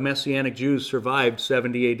lot of Messianic Jews survived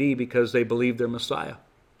 70 AD because they believed their Messiah.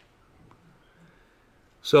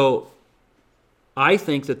 So I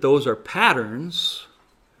think that those are patterns.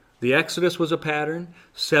 The Exodus was a pattern.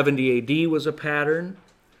 70 AD was a pattern.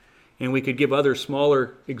 And we could give other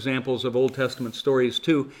smaller examples of Old Testament stories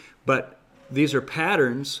too. But these are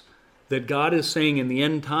patterns that God is saying in the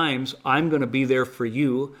end times, I'm going to be there for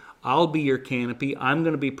you. I'll be your canopy. I'm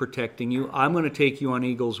going to be protecting you. I'm going to take you on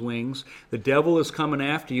eagle's wings. The devil is coming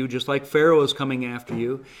after you, just like Pharaoh is coming after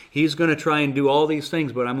you. He's going to try and do all these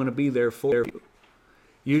things, but I'm going to be there for you.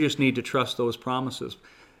 You just need to trust those promises.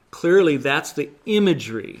 Clearly, that's the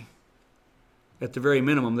imagery at the very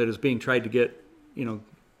minimum, that is being tried to get,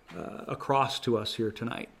 across to us here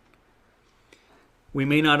tonight. We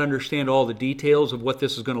may not understand all the details of what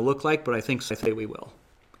this is going to look like, but I think we will.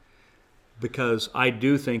 Because I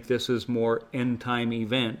do think this is more end-time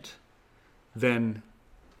event than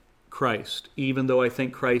Christ. Even though I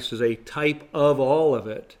think Christ is a type of all of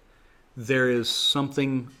it, there is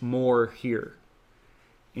something more here.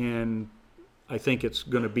 And I think it's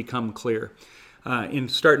going to become clear. In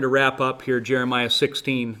starting to wrap up here, Jeremiah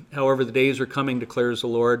 16, however the days are coming, declares the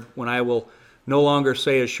Lord, when I will no longer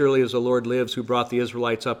say, as surely as the Lord lives, who brought the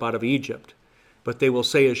Israelites up out of Egypt, but they will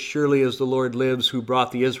say, as surely as the Lord lives, who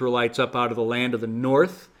brought the Israelites up out of the land of the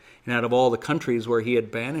north and out of all the countries where he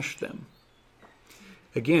had banished them.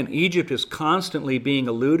 Again, Egypt is constantly being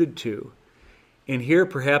alluded to. And here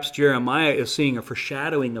perhaps Jeremiah is seeing a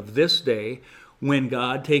foreshadowing of this day when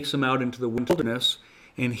God takes them out into the wilderness,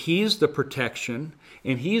 and he's the protection,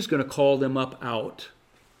 and he's going to call them up out.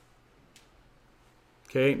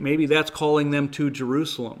 Okay, maybe that's calling them to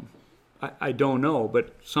Jerusalem. I don't know,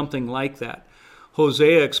 but something like that.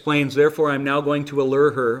 Hosea explains, therefore I'm now going to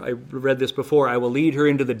allure her. I read this before. I will lead her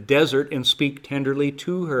into the desert and speak tenderly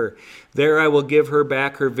to her. There I will give her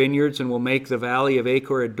back her vineyards and will make the valley of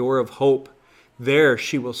Achor a door of hope. There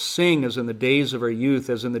she will sing as in the days of her youth,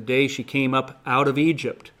 as in the day she came up out of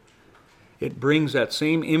Egypt. It brings that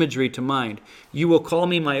same imagery to mind. You will call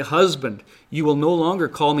me my husband. You will no longer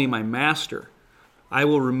call me my master. I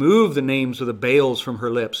will remove the names of the Baals from her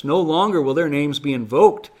lips. No longer will their names be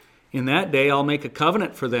invoked. In that day I'll make a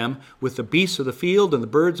covenant for them with the beasts of the field and the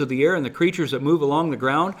birds of the air and the creatures that move along the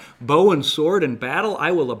ground. Bow and sword and battle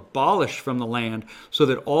I will abolish from the land, so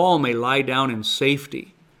that all may lie down in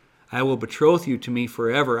safety. I will betroth you to me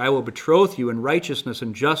forever. I will betroth you in righteousness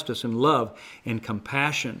and justice and love and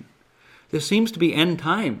compassion. This seems to be end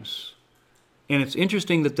times. And it's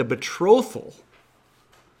interesting that the betrothal,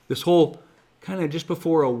 this whole kind of just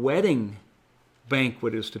before a wedding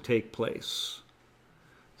banquet is to take place,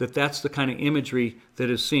 that's the kind of imagery that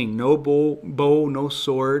is seeing. No bow, no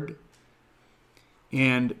sword.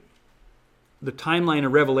 And the timeline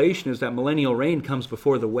of Revelation is that millennial reign comes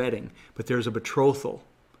before the wedding, but there's a betrothal,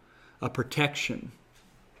 a protection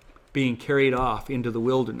being carried off into the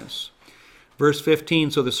wilderness. Verse 15,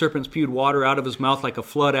 so the serpent spewed water out of his mouth like a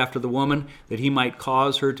flood after the woman, that he might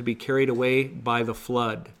cause her to be carried away by the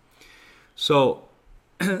flood. So,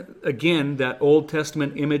 again, that Old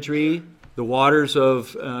Testament imagery, the waters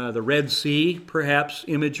of the Red Sea, perhaps,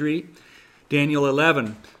 imagery. Daniel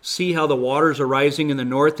 11, see how the waters are rising in the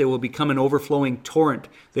north. They will become an overflowing torrent.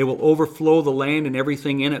 They will overflow the land and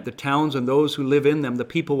everything in it, the towns and those who live in them. The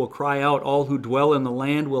people will cry out. All who dwell in the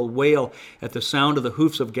land will wail at the sound of the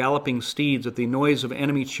hoofs of galloping steeds, at the noise of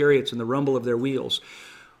enemy chariots and the rumble of their wheels.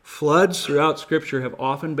 Floods throughout Scripture have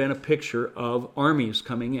often been a picture of armies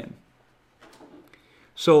coming in.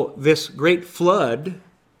 So this great flood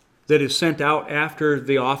that is sent out after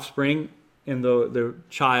the offspring and the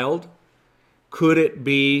child, could it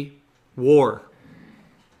be war?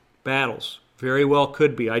 Battles? Very well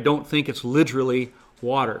could be. I don't think it's literally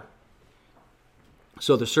water.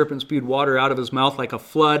 So the serpent spewed water out of his mouth like a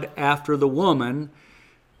flood after the woman.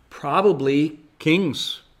 Probably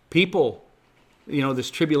kings, people, this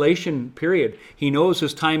tribulation period. He knows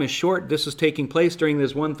his time is short. This is taking place during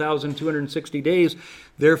this 1,260 days.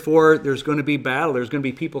 Therefore, there's going to be battle. There's going to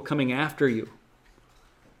be people coming after you.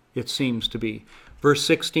 It seems to be. Verse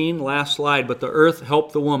 16, last slide. But the earth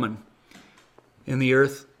helped the woman, and the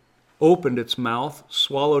earth opened its mouth,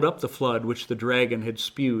 swallowed up the flood which the dragon had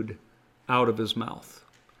spewed out of his mouth.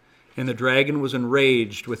 And the dragon was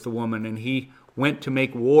enraged with the woman, and he went to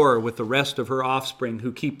make war with the rest of her offspring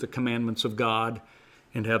who keep the commandments of God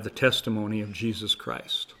and have the testimony of Jesus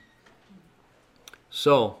Christ.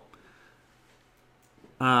 So,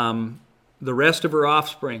 the rest of her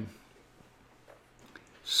offspring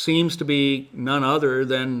seems to be none other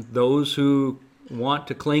than those who want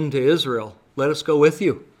to cling to Israel. Let us go with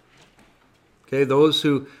you. Okay, those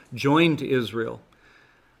who joined to Israel.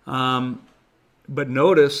 But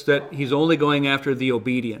notice that he's only going after the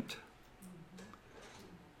obedient.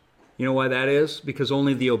 You know why that is? Because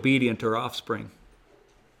only the obedient are offspring.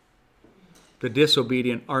 The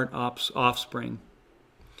disobedient aren't offspring.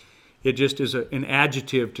 It just is an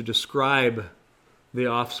adjective to describe the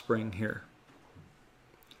offspring here.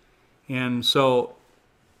 And so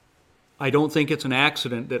I don't think it's an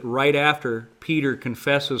accident that right after Peter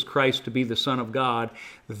confesses Christ to be the Son of God,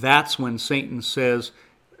 that's when Satan says,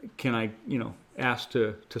 can I, ask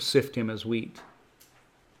to sift him as wheat.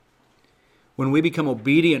 When we become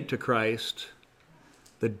obedient to Christ,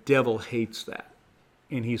 the devil hates that,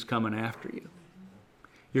 and he's coming after you.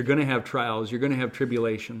 You're going to have trials. You're going to have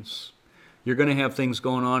tribulations. You're going to have things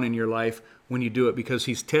going on in your life when you do it because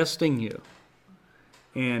He's testing you.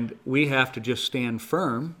 And we have to just stand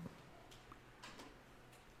firm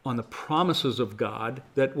on the promises of God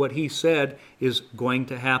that what He said is going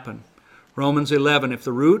to happen. Romans 11, if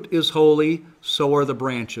the root is holy, so are the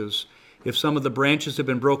branches. If some of the branches have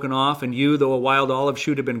been broken off, and you, though a wild olive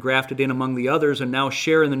shoot, have been grafted in among the others, and now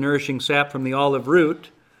share in the nourishing sap from the olive root,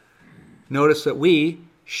 notice that we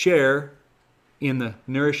share in the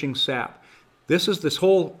nourishing sap. This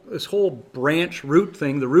whole branch root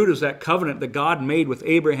thing. The root is that covenant that God made with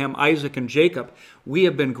Abraham, Isaac, and Jacob. We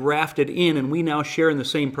have been grafted in, and we now share in the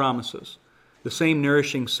same promises, the same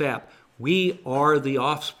nourishing sap. We are the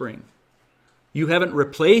offspring. You haven't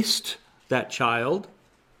replaced that child.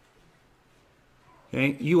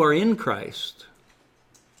 Okay? You are in Christ.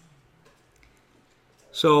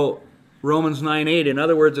 So Romans 9:8, in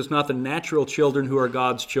other words, it's not the natural children who are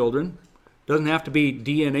God's children. It doesn't have to be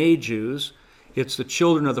DNA Jews. It's the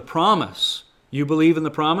children of the promise. You believe in the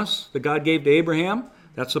promise that God gave to Abraham?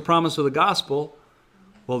 That's the promise of the gospel.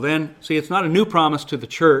 Well then, see, it's not a new promise to the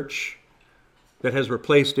church that has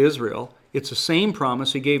replaced Israel. It's the same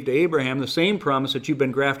promise He gave to Abraham, the same promise that you've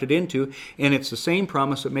been grafted into, and it's the same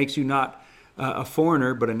promise that makes you not a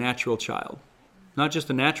foreigner, but a natural child. Not just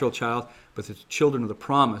a natural child, but the children of the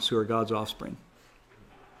promise who are God's offspring.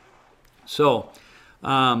 So,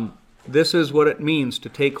 this is what it means to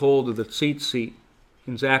take hold of the seat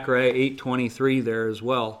in Zechariah 8:23 there as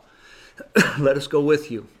well. Let us go with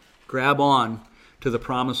you. Grab on to the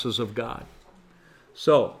promises of God.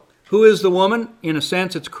 So, who is the woman? In a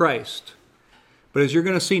sense, it's Christ. But as you're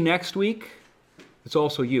going to see next week, it's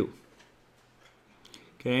also you.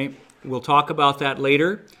 Okay? We'll talk about that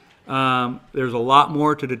later. There's a lot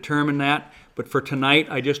more to determine that. But for tonight,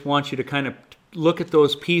 I just want you to kind of look at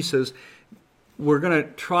those pieces. We're going to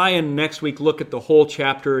try and next week look at the whole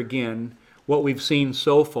chapter again, what we've seen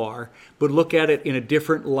so far, but look at it in a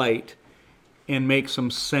different light and make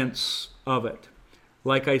some sense of it.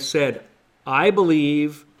 Like I said, I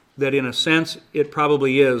believe that in a sense it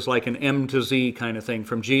probably is like an M to Z kind of thing,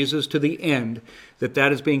 from Jesus to the end,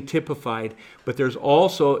 that is being typified. But there's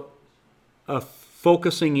also a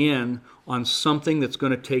focusing in on something that's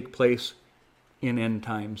going to take place in end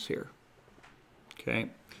times here. Okay,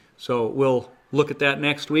 so we'll look at that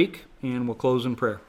next week, and we'll close in prayer.